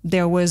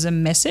there was a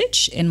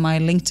message in my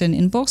LinkedIn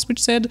inbox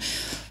which said,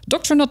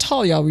 Dr.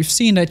 Natalia, we've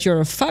seen that you're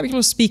a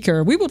fabulous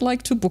speaker. We would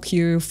like to book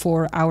you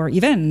for our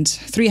event,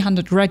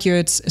 300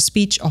 graduates, a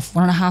speech of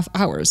 1.5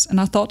 hours. And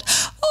I thought,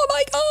 oh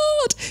my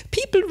God,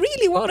 people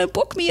really want to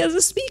book me as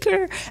a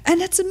speaker. And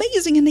that's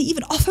amazing. And they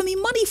even offer me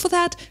money for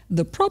that.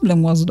 The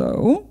problem was,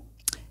 though,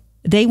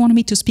 they wanted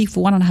me to speak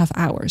for 1.5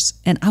 hours.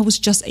 And I was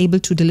just able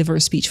to deliver a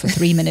speech for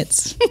 3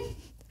 minutes.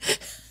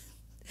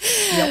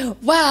 Yep.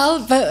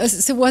 Well, but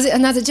so was it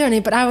another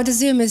journey? But I would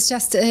assume it's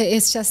just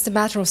a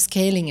matter of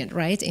scaling it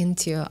right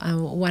into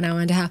 1 hour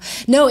and a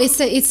half. No, it's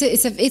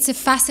a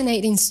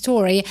fascinating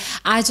story.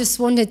 I just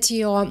wanted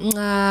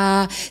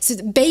to so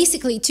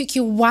basically it took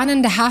you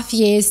 1.5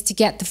 years to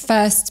get the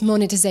first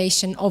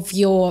monetization of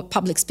your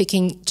public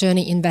speaking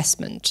journey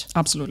investment.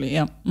 Absolutely,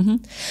 yeah. Mm-hmm.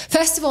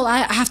 First of all,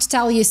 I have to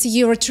tell you, so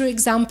you're a true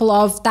example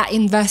of that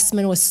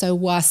investment was so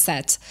worth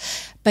it.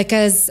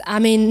 Because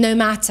no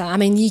matter,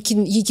 you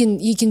can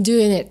do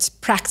it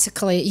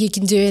practically. You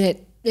can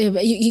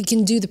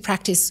do the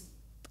practice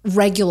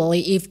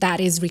regularly if that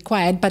is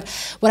required. But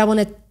what I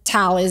want to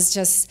tell is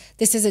just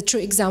this is a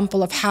true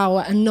example of how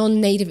a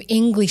non-native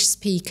English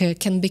speaker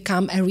can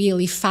become a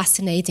really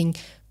fascinating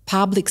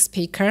public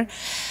speaker.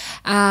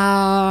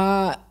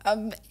 The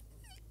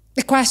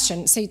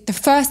question, so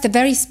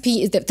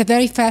the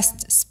very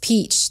first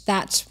speech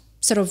that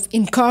sort of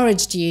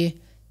encouraged you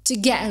to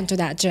get into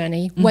that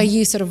journey, where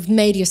you sort of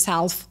made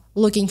yourself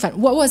looking fun.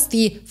 What was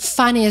the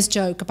funniest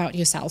joke about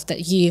yourself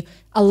that you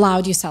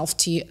allowed yourself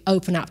to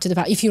open up to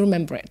the if you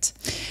remember it?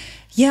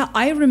 Yeah,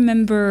 I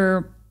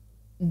remember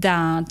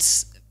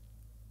that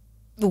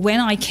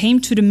when I came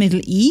to the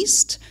Middle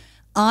East,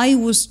 I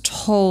was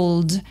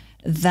told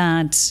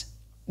that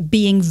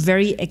being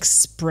very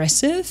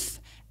expressive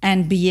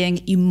and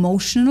being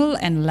emotional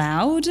and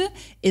loud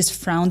is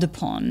frowned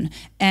upon.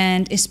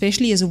 And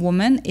especially as a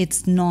woman,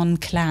 it's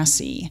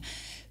non-classy.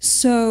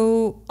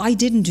 So I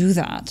didn't do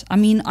that.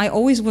 I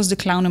always was the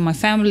clown in my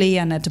family,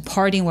 and at the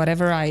party,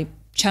 whatever, I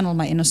channeled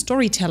my inner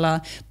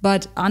storyteller.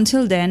 But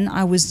until then,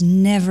 I was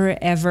never,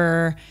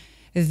 ever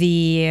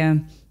the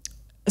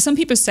some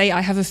people say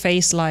I have a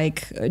face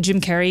like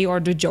Jim Carrey or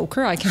the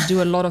Joker. I can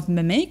do a lot of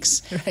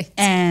mimics, Right.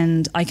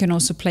 and I can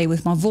also play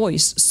with my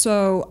voice.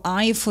 So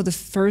I, for the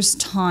first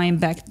time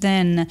back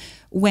then,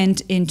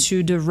 went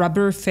into the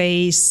rubber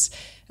face,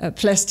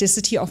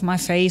 plasticity of my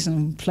face,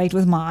 and played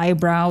with my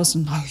eyebrows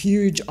and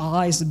huge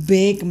eyes,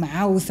 big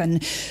mouth,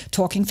 and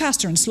talking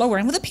faster and slower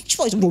and with a pitch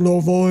voice, low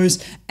voice,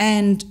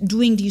 and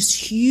doing these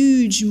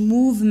huge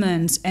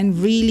movements and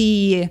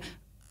really,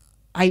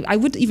 I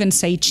would even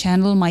say,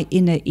 channel my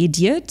inner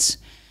idiot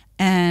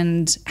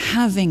and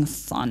having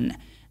fun.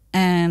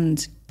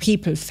 And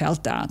people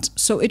felt that.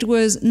 So it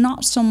was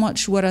not so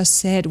much what I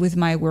said with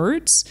my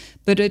words,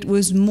 but it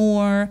was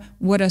more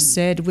what I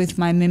said with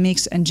my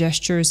mimics and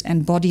gestures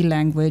and body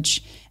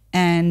language.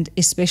 And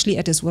especially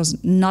as this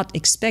was not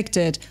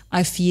expected,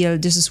 I feel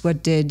this is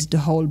what did the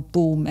whole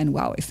boom and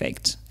wow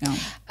effect. Yeah.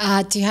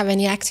 Do you have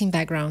any acting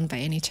background by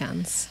any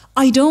chance?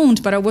 I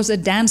don't, but I was a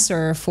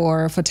dancer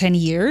for 10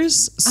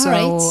 years. So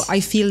right. I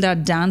feel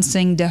that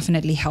dancing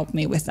definitely helped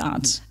me with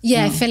that.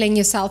 Yeah, feeling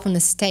yourself on the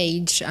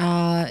stage.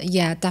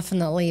 Yeah,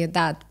 definitely.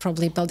 That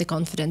probably built the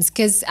confidence.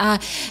 Because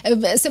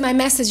so my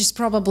message is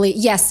probably,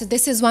 yes,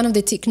 this is one of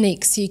the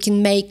techniques you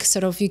can make,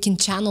 you can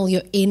channel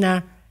your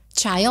inner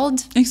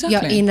child, exactly.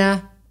 your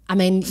inner,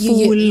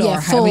 fool,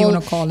 or however you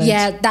want to call it.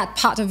 Yeah, that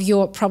part of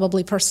your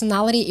probably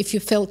personality, if you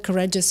feel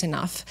courageous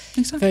enough,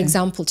 exactly. for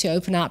example, to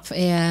open up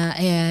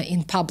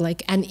in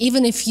public. And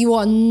even if you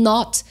are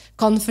not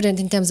confident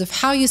in terms of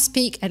how you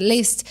speak, at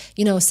least,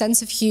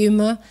 sense of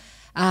humor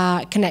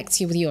connects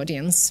you with the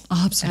audience.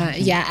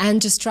 Absolutely. Yeah,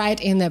 and just try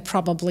it in a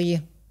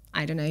probably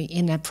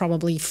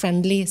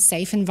friendly,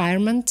 safe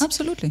environment.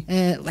 Absolutely.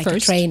 Like a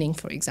training,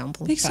 for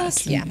example. Exactly.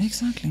 First. Yeah.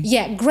 Exactly.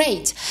 Yeah,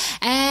 great.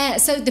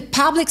 So the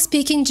public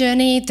speaking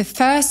journey, the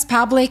first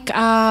public,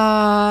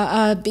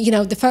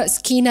 the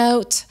first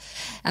keynote,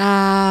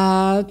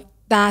 that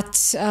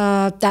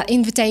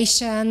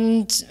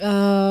invitation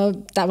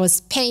that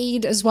was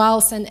paid as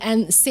well,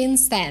 and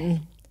since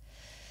then.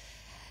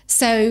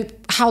 So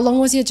how long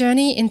was your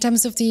journey in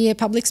terms of the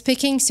public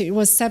speaking? So it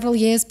was several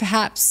years,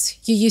 perhaps.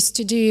 You used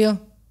to do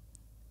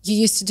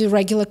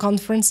regular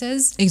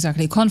conferences?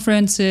 Exactly.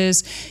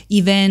 Conferences,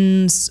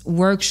 events,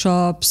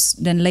 workshops,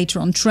 then later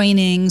on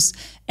trainings.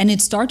 And it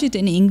started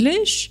in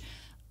English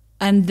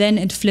and then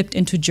it flipped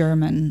into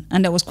German.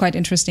 And that was quite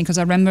interesting because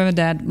I remember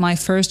that my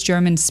first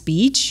German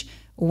speech,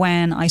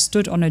 when I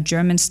stood on a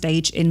German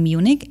stage in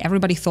Munich,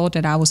 everybody thought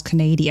that I was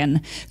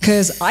Canadian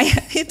because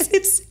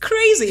it's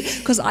crazy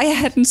because I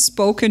hadn't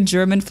spoken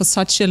German for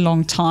such a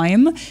long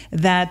time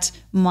that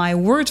my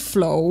word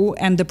flow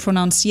and the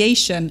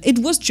pronunciation, it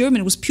was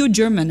German, it was pure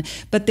German,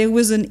 but there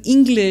was an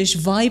English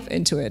vibe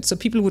into it. So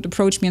people would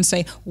approach me and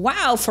say,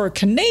 wow, for a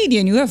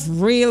Canadian, you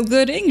have real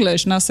good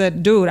English. And I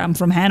said, dude, I'm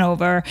from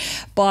Hanover.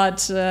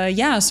 But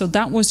so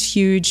that was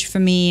huge for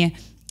me.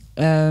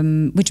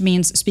 Which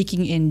means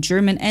speaking in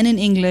German and in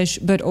English,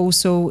 but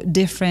also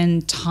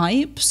different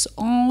types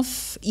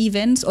of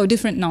events or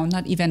different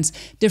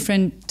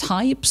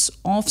types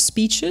of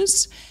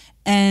speeches.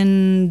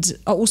 And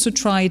I also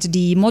tried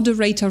the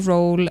moderator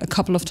role a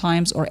couple of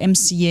times, or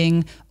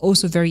emceeing,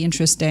 also very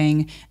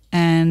interesting,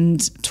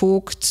 and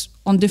talked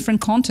on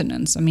different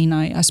continents.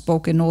 I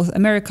spoke in North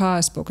America,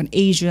 I spoke in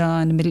Asia,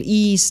 in the Middle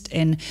East,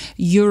 in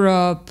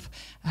Europe,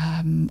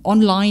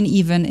 online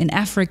even in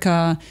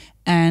Africa.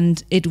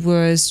 And it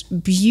was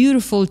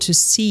beautiful to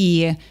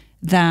see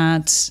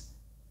that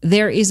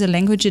there is a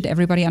language that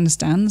everybody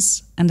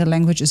understands, and the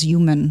language is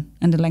human,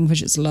 and the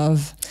language is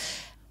love.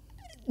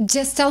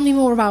 Just tell me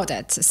more about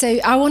it. So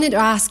I wanted to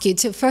ask you,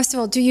 first of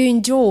all, do you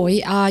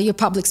enjoy your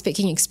public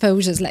speaking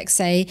exposures, like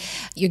say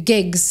your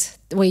gigs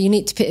where you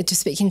need to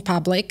speak in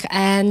public?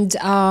 And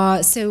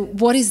so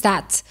what is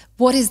that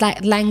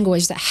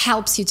language that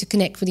helps you to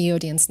connect with the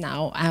audience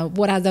now?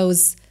 What are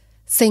those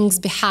things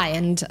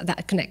behind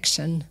that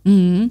connection?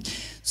 Mm-hmm.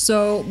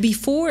 So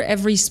before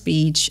every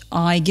speech,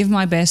 I give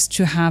my best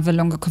to have a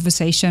longer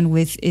conversation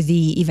with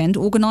the event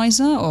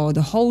organizer or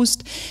the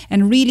host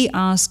and really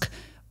ask,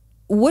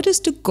 what is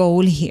the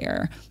goal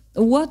here?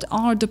 What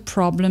are the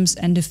problems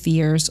and the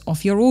fears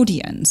of your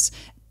audience?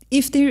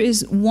 If there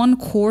is one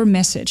core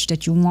message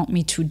that you want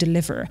me to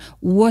deliver,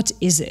 what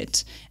is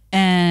it?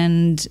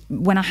 And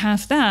when I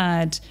have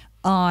that,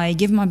 I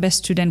give my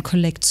best to then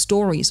collect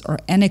stories or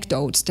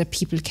anecdotes that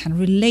people can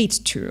relate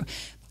to.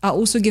 I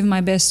also give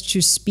my best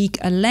to speak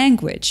a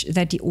language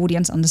that the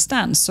audience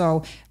understands.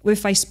 So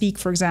if I speak,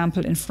 for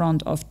example, in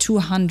front of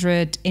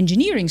 200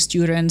 engineering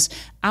students,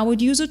 I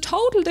would use a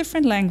total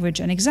different language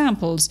and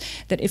examples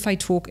that if I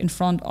talk in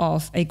front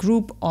of a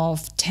group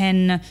of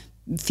 10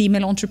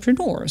 female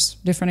entrepreneurs,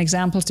 different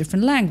examples,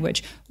 different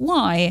language.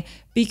 Why?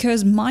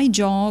 Because my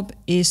job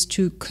is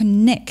to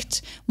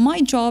connect.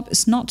 My job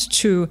is not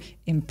to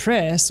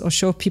impress or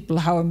show people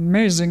how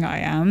amazing I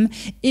am.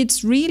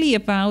 It's really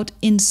about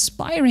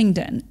inspiring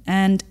them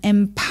and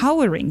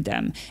empowering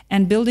them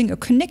and building a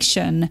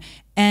connection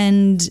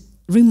and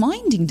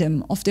reminding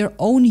them of their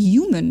own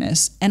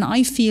humanness. And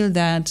I feel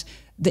that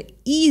the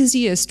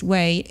easiest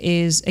way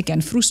is,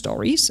 again, through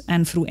stories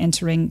and through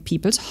entering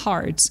people's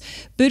hearts,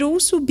 but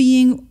also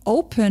being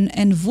open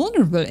and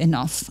vulnerable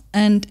enough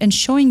and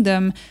showing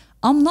them,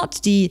 I'm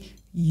not the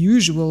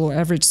usual or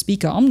average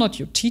speaker. I'm not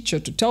your teacher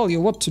to tell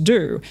you what to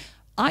do.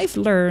 I've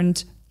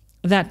learned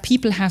that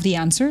people have the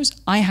answers.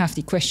 I have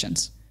the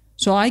questions.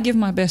 So I give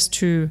my best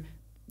to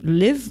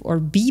live or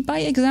be by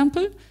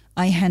example.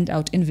 I hand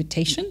out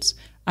invitations.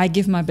 I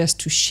give my best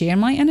to share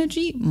my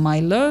energy, my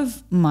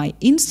love, my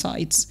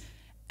insights.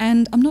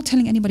 And I'm not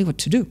telling anybody what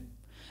to do.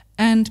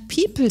 And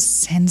people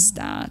sense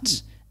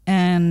that.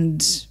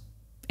 And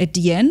at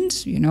the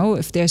end,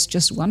 if there's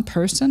just one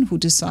person who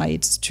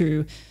decides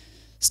to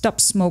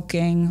stop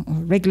smoking or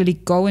regularly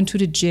go into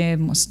the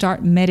gym or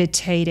start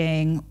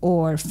meditating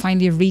or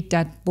finally read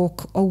that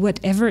book or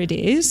whatever it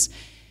is,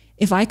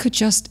 if I could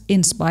just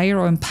inspire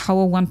or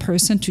empower one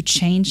person to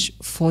change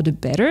for the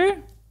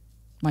better,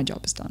 my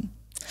job is done.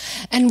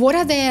 And what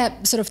are the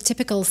sort of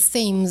typical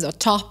themes or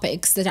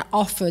topics that are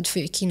offered for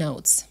your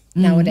keynotes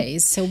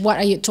nowadays? So what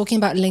are you talking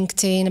about?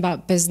 LinkedIn,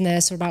 about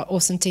business, or about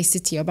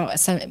authenticity, or about,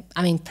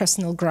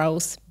 personal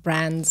growth,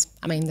 brands?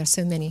 There's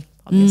so many,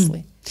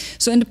 obviously.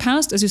 So in the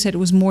past, as you said, it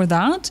was more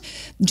that.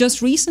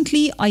 Just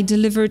recently, I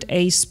delivered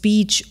a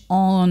speech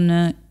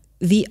on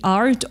the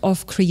art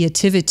of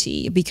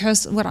creativity,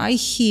 because what I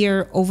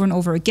hear over and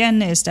over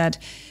again is that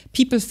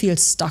people feel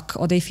stuck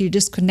or they feel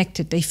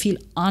disconnected, they feel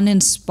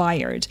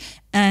uninspired.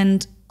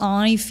 And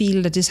I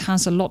feel that this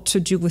has a lot to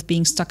do with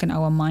being stuck in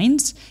our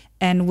minds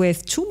and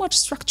with too much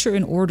structure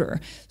and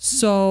order.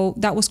 So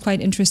that was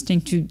quite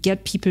interesting to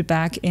get people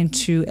back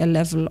into a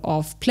level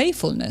of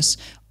playfulness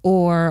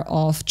or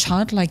of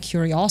childlike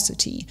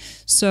curiosity.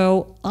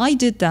 So I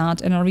did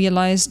that and I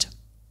realized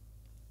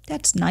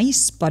that's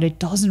nice, but it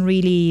doesn't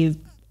really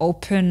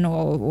open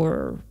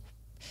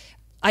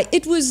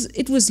it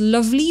was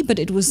lovely, but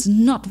it was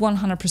not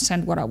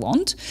 100% what I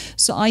want.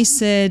 So I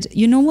said,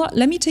 you know what,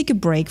 let me take a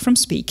break from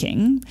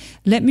speaking.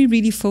 Let me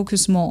really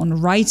focus more on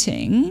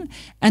writing.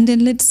 And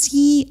then let's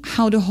see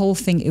how the whole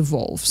thing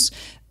evolves.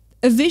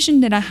 A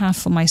vision that I have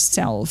for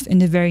myself in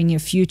the very near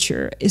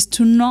future is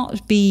to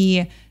not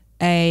be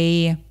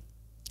a,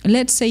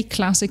 let's say,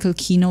 classical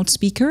keynote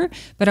speaker,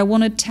 but I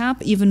want to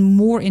tap even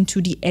more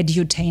into the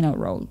edutainer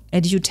role.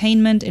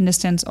 Edutainment in the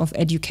sense of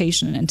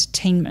education and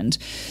entertainment.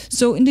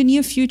 So in the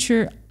near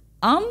future,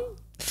 I'm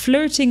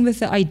flirting with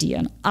the idea,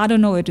 and I don't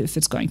know if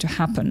it's going to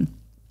happen,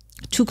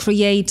 to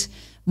create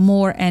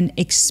more an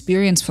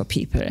experience for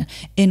people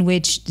in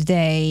which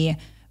they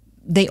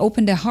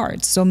open their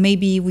hearts. So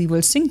maybe we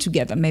will sing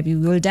together, maybe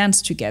we will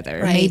dance together,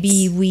 right.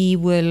 Maybe we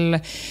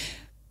will...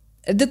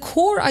 The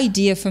core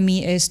idea for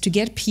me is to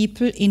get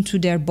people into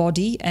their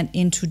body and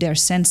into their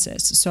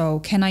senses. So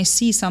can I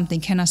see something?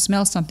 Can I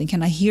smell something?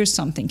 Can I hear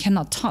something? Can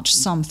I touch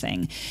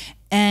something?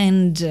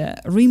 And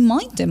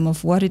remind them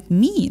of what it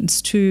means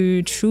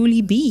to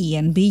truly be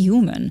and be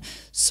human.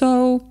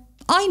 So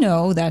I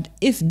know that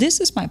if this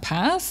is my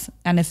path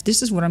and if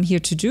this is what I'm here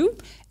to do,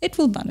 it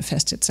will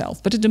manifest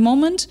itself. But at the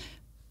moment,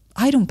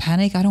 I don't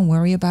panic. I don't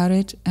worry about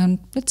it. And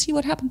let's see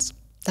what happens.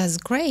 That's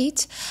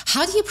great.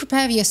 How do you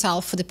prepare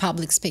yourself for the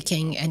public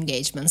speaking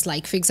engagements?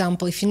 Like, for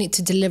example, if you need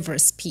to deliver a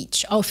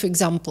speech, or for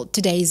example,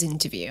 today's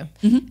interview,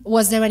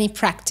 was there any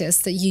practice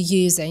that you're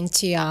using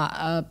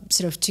to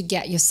to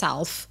get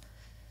yourself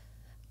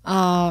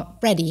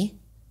ready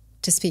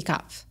to speak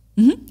up?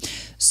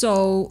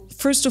 So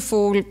first of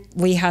all,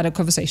 we had a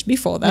conversation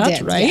before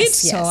that, right?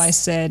 Yes. So I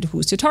said,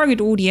 who's your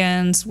target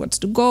audience? What's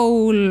the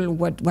goal?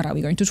 What are we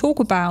going to talk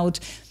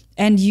about?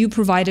 And you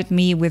provided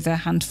me with a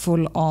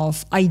handful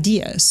of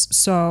ideas.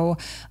 So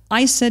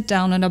I sat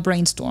down and I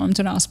brainstormed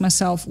and asked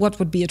myself what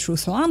would be a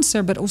truthful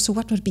answer, but also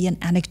what would be an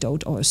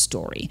anecdote or a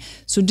story.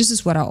 So this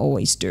is what I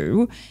always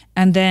do.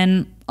 And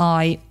then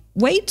I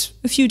wait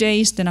a few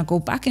days, then I go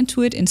back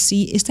into it and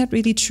see, is that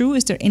really true?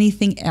 Is there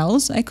anything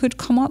else I could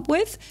come up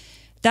with?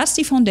 That's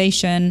the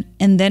foundation.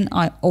 And then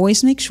I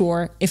always make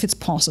sure, if it's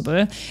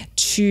possible,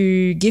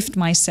 to gift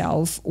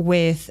myself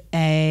with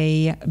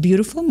a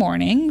beautiful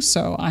morning.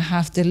 So I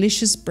have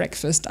delicious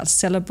breakfast. I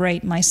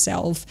celebrate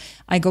myself.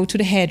 I go to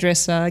the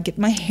hairdresser, get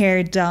my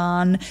hair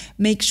done,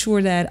 make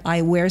sure that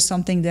I wear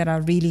something that I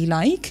really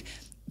like,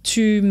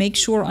 to make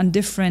sure on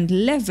different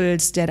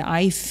levels that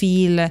I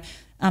feel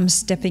I'm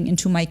stepping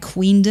into my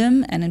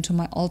queendom and into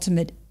my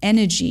ultimate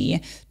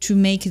energy to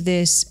make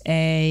this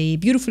a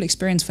beautiful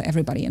experience for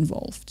everybody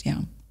involved.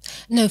 Yeah.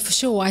 No, for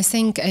sure. I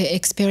think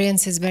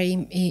experience is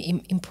very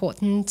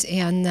important,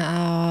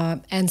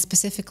 and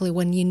specifically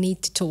when you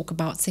need to talk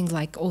about things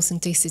like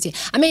authenticity.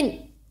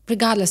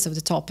 Regardless of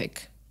the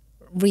topic,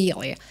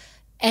 really,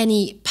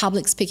 any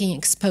public speaking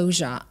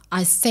exposure,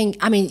 I think,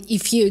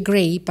 if you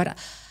agree, but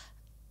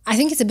I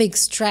think it's a big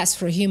stress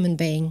for a human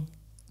being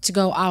to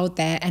go out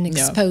there and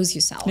expose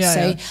yourself.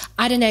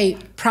 I don't know,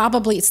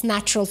 probably it's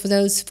natural for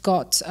those who've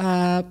got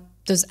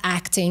those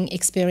acting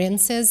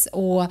experiences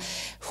or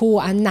who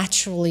are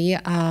naturally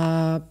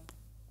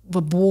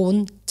were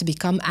born to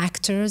become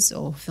actors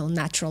or feel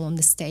natural on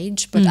the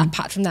stage. But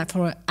apart from that,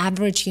 for an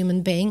average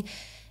human being,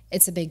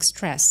 it's a big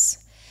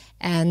stress.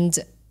 and,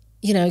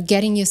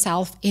 getting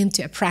yourself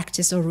into a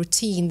practice or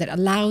routine that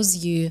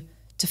allows you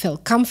to feel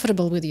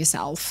comfortable with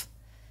yourself.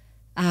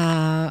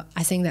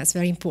 I think that's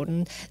very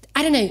important.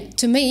 I don't know,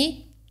 to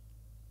me,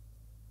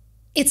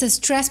 it's a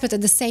stress, but at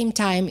the same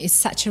time, it's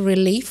such a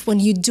relief when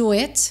you do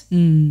it.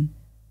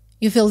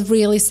 You feel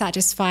really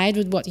satisfied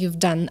with what you've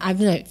done. I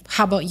don't know,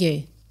 how about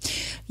you?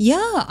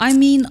 Yeah, I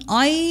mean,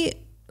 I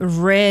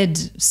read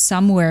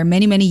somewhere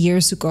many, many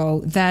years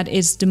ago that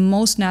it's the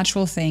most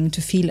natural thing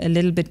to feel a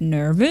little bit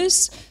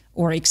nervous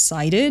or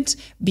excited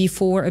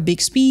before a big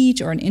speech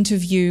or an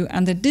interview,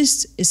 and that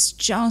this is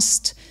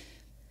just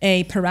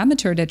a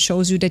parameter that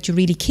shows you that you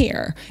really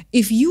care.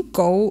 If you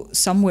go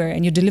somewhere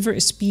and you deliver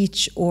a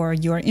speech or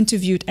you're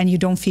interviewed and you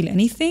don't feel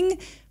anything,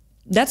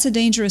 that's a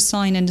dangerous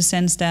sign in the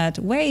sense that,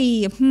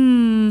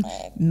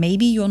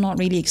 maybe you're not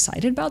really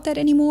excited about that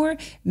anymore.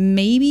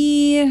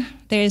 Maybe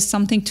there's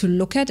something to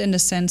look at in the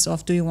sense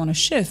of, do you want to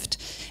shift?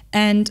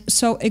 And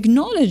so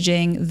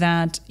acknowledging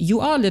that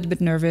you are a little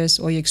bit nervous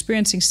or you're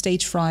experiencing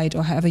stage fright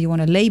or however you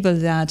want to label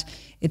that,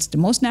 it's the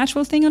most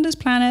natural thing on this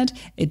planet.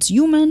 It's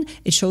human.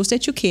 It shows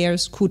that you care.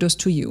 Kudos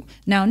to you.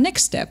 Now,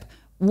 next step,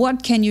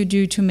 what can you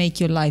do to make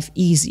your life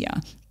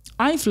easier?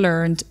 I've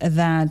learned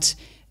that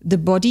the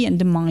body and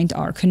the mind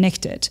are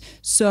connected.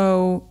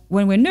 So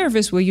when we're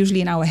nervous, we're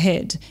usually in our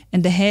head,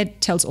 and the head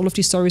tells all of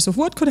these stories of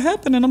what could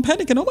happen, and I'm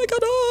panicking, oh my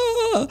God,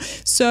 ah!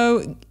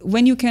 So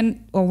when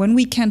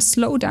we can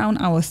slow down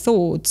our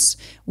thoughts,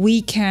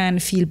 we can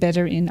feel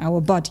better in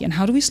our body. And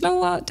how do we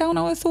slow down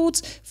our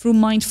thoughts? Through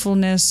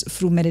mindfulness,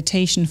 through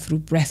meditation, through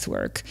breath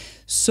work.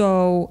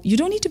 So you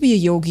don't need to be a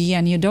yogi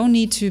and you don't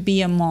need to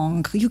be a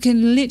monk. You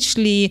can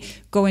literally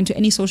go into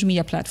any social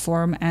media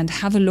platform and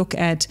have a look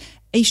at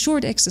a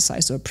short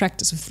exercise or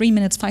practice of 3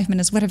 minutes, 5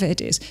 minutes, whatever it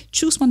is.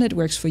 Choose one that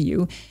works for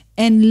you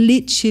and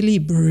literally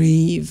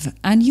breathe,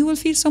 and you will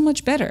feel so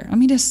much better. I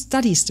mean, there's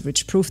studies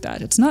which prove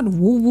that. It's not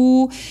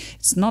woo-woo,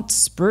 it's not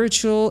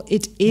spiritual,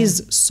 it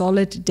is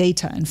solid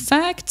data and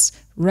facts.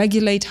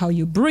 Regulate how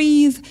you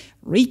breathe,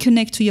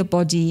 reconnect to your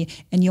body,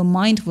 and your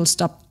mind will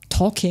stop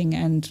talking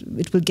and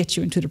it will get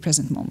you into the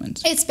present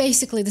moment. It's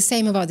basically the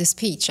same about the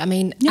speech. I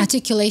mean,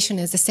 articulation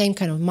is the same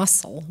kind of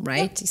muscle,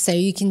 right? Yeah. So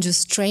you can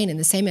just train in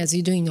the same as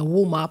you're doing a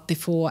warm-up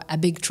before a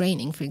big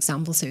training, for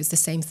example. So it's the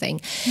same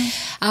thing.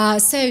 Yeah.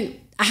 So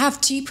I have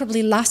two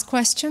probably last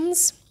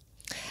questions.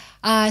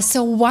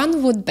 So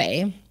one would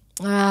be,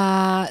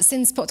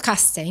 since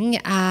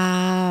podcasting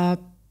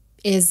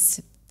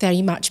is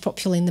very much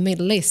popular in the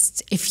Middle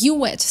East, if you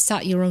were to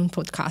start your own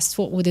podcast,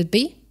 what would it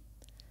be?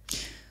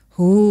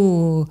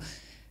 Ooh,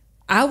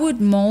 I would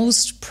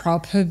most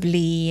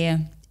probably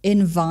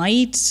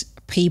invite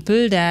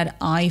people that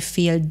I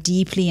feel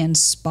deeply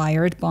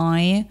inspired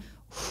by,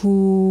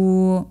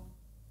 who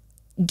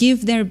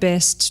give their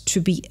best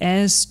to be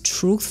as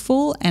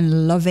truthful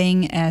and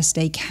loving as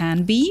they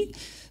can be.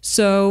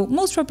 So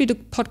most probably the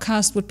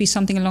podcast would be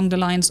something along the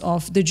lines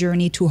of the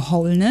journey to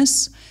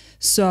wholeness.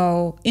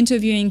 So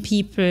interviewing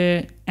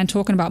people and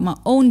talking about my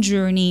own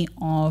journey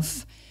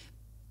of,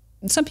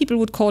 some people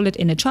would call it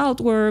inner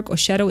child work or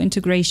shadow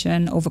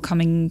integration,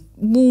 overcoming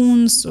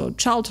wounds or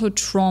childhood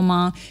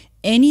trauma,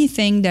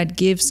 anything that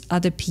gives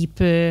other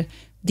people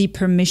the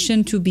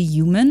permission to be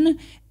human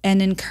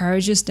and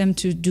encourages them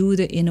to do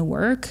the inner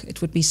work.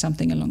 It would be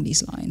something along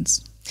these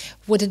lines.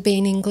 Would it be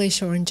in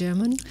English or in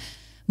German?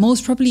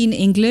 Most probably in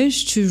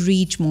English to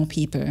reach more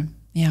people.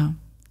 Yeah.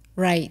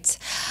 Right.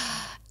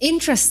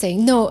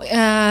 Interesting. No,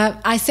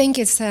 I think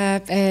it's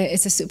a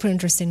super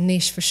interesting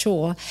niche for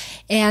sure.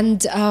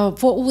 And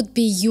what would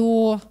be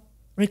your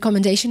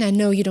recommendation? I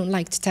know you don't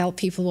like to tell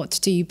people what to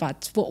do,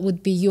 but what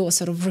would be your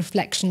sort of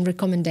reflection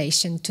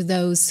recommendation to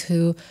those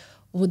who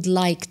would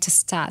like to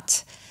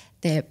start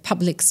their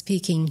public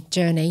speaking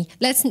journey?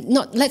 Let's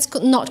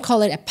not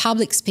call it a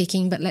public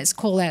speaking, but let's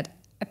call it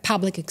a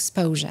public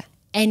exposure.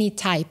 Any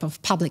type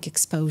of public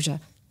exposure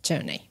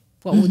journey.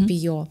 What would be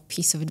your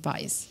piece of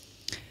advice?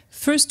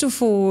 First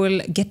of all,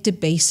 get the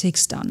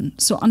basics done.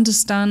 So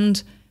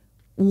understand,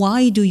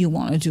 why do you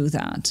want to do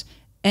that?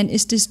 And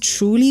is this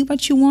truly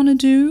what you want to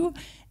do?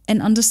 And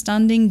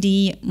understanding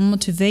the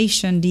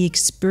motivation, the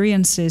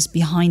experiences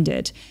behind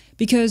it.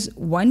 Because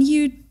when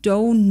you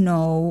don't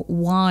know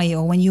why,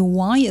 or when your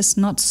why is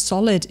not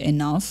solid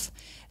enough,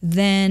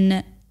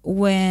 then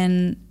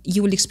when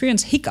you will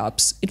experience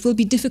hiccups, it will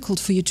be difficult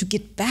for you to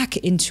get back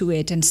into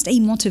it and stay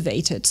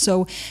motivated.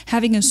 So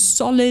having a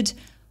solid,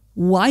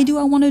 why do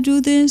I want to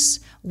do this?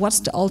 What's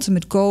the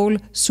ultimate goal?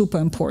 Super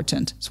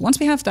important. So once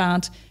we have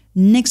that,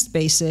 next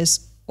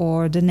basis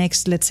or the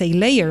next, let's say,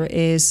 layer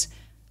is,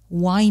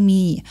 why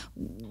me?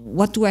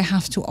 What do I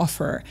have to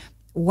offer?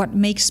 What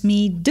makes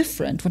me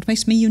different? What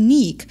makes me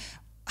unique?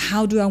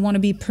 How do I want to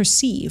be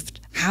perceived?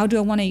 How do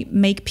I want to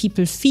make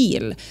people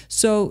feel?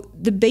 So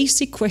the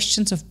basic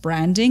questions of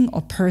branding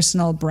or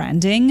personal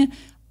branding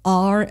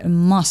are a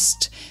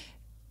must.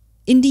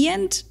 In the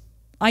end,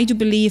 I do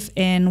believe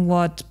in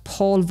what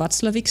Paul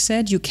Watzlawick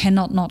said, you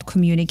cannot not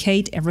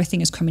communicate,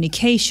 everything is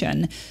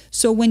communication.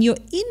 So when your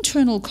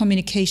internal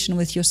communication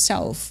with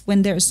yourself,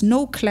 when there's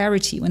no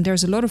clarity, when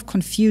there's a lot of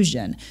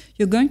confusion,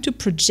 you're going to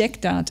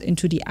project that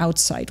into the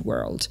outside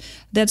world.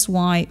 That's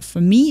why,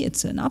 for me,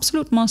 it's an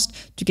absolute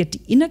must to get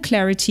the inner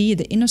clarity,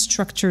 the inner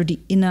structure, the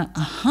inner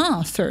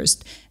aha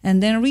first,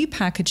 and then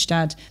repackage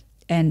that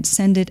and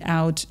send it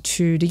out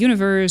to the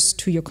universe,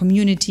 to your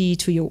community,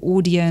 to your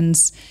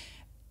audience.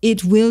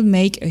 It will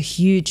make a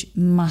huge,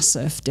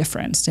 massive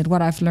difference. That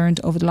what I've learned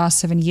over the last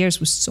 7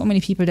 years with so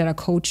many people that are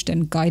coached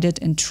and guided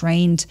and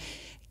trained.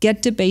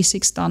 Get the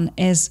basics done.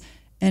 As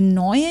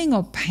annoying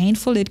or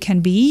painful it can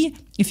be,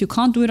 if you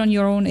can't do it on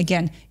your own,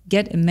 again,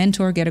 get a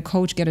mentor, get a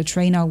coach, get a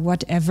trainer,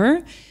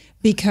 whatever,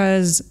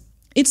 because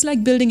it's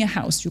like building a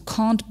house. You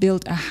can't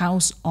build a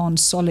house on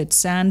solid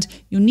sand.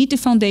 You need the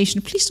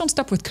foundation. Please don't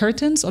start with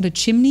curtains or the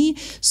chimney.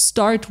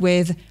 Start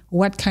with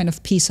what kind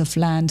of piece of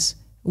land,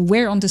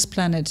 where on this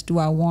planet do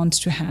I want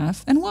to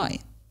have and why?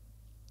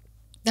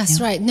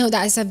 That's right. No,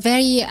 that is a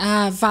very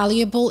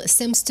valuable, it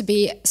seems to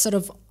be sort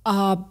of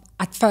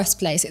at first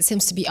place, it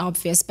seems to be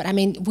obvious, but I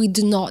mean, we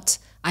do not,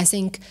 I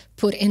think,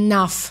 put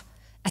enough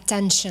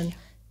attention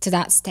to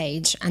that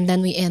stage, and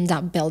then we end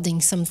up building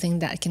something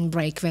that can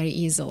break very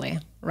easily,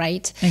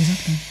 right?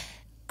 Exactly.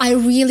 I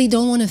really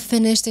don't want to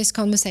finish this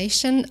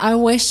conversation. I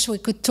wish we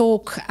could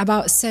talk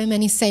about so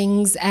many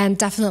things, and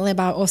definitely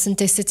about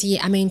authenticity.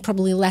 I mean,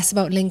 probably less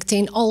about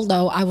LinkedIn,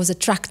 although I was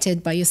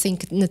attracted by your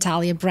Think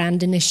Natalia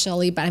brand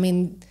initially, but I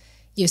mean,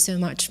 you're so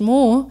much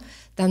more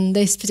than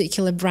this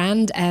particular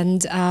brand,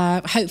 and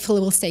hopefully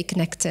we'll stay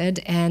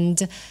connected.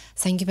 And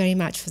thank you very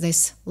much for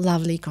this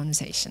lovely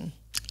conversation.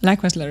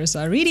 Likewise, Larissa,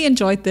 I really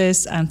enjoyed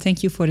this, and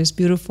thank you for this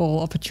beautiful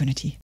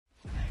opportunity.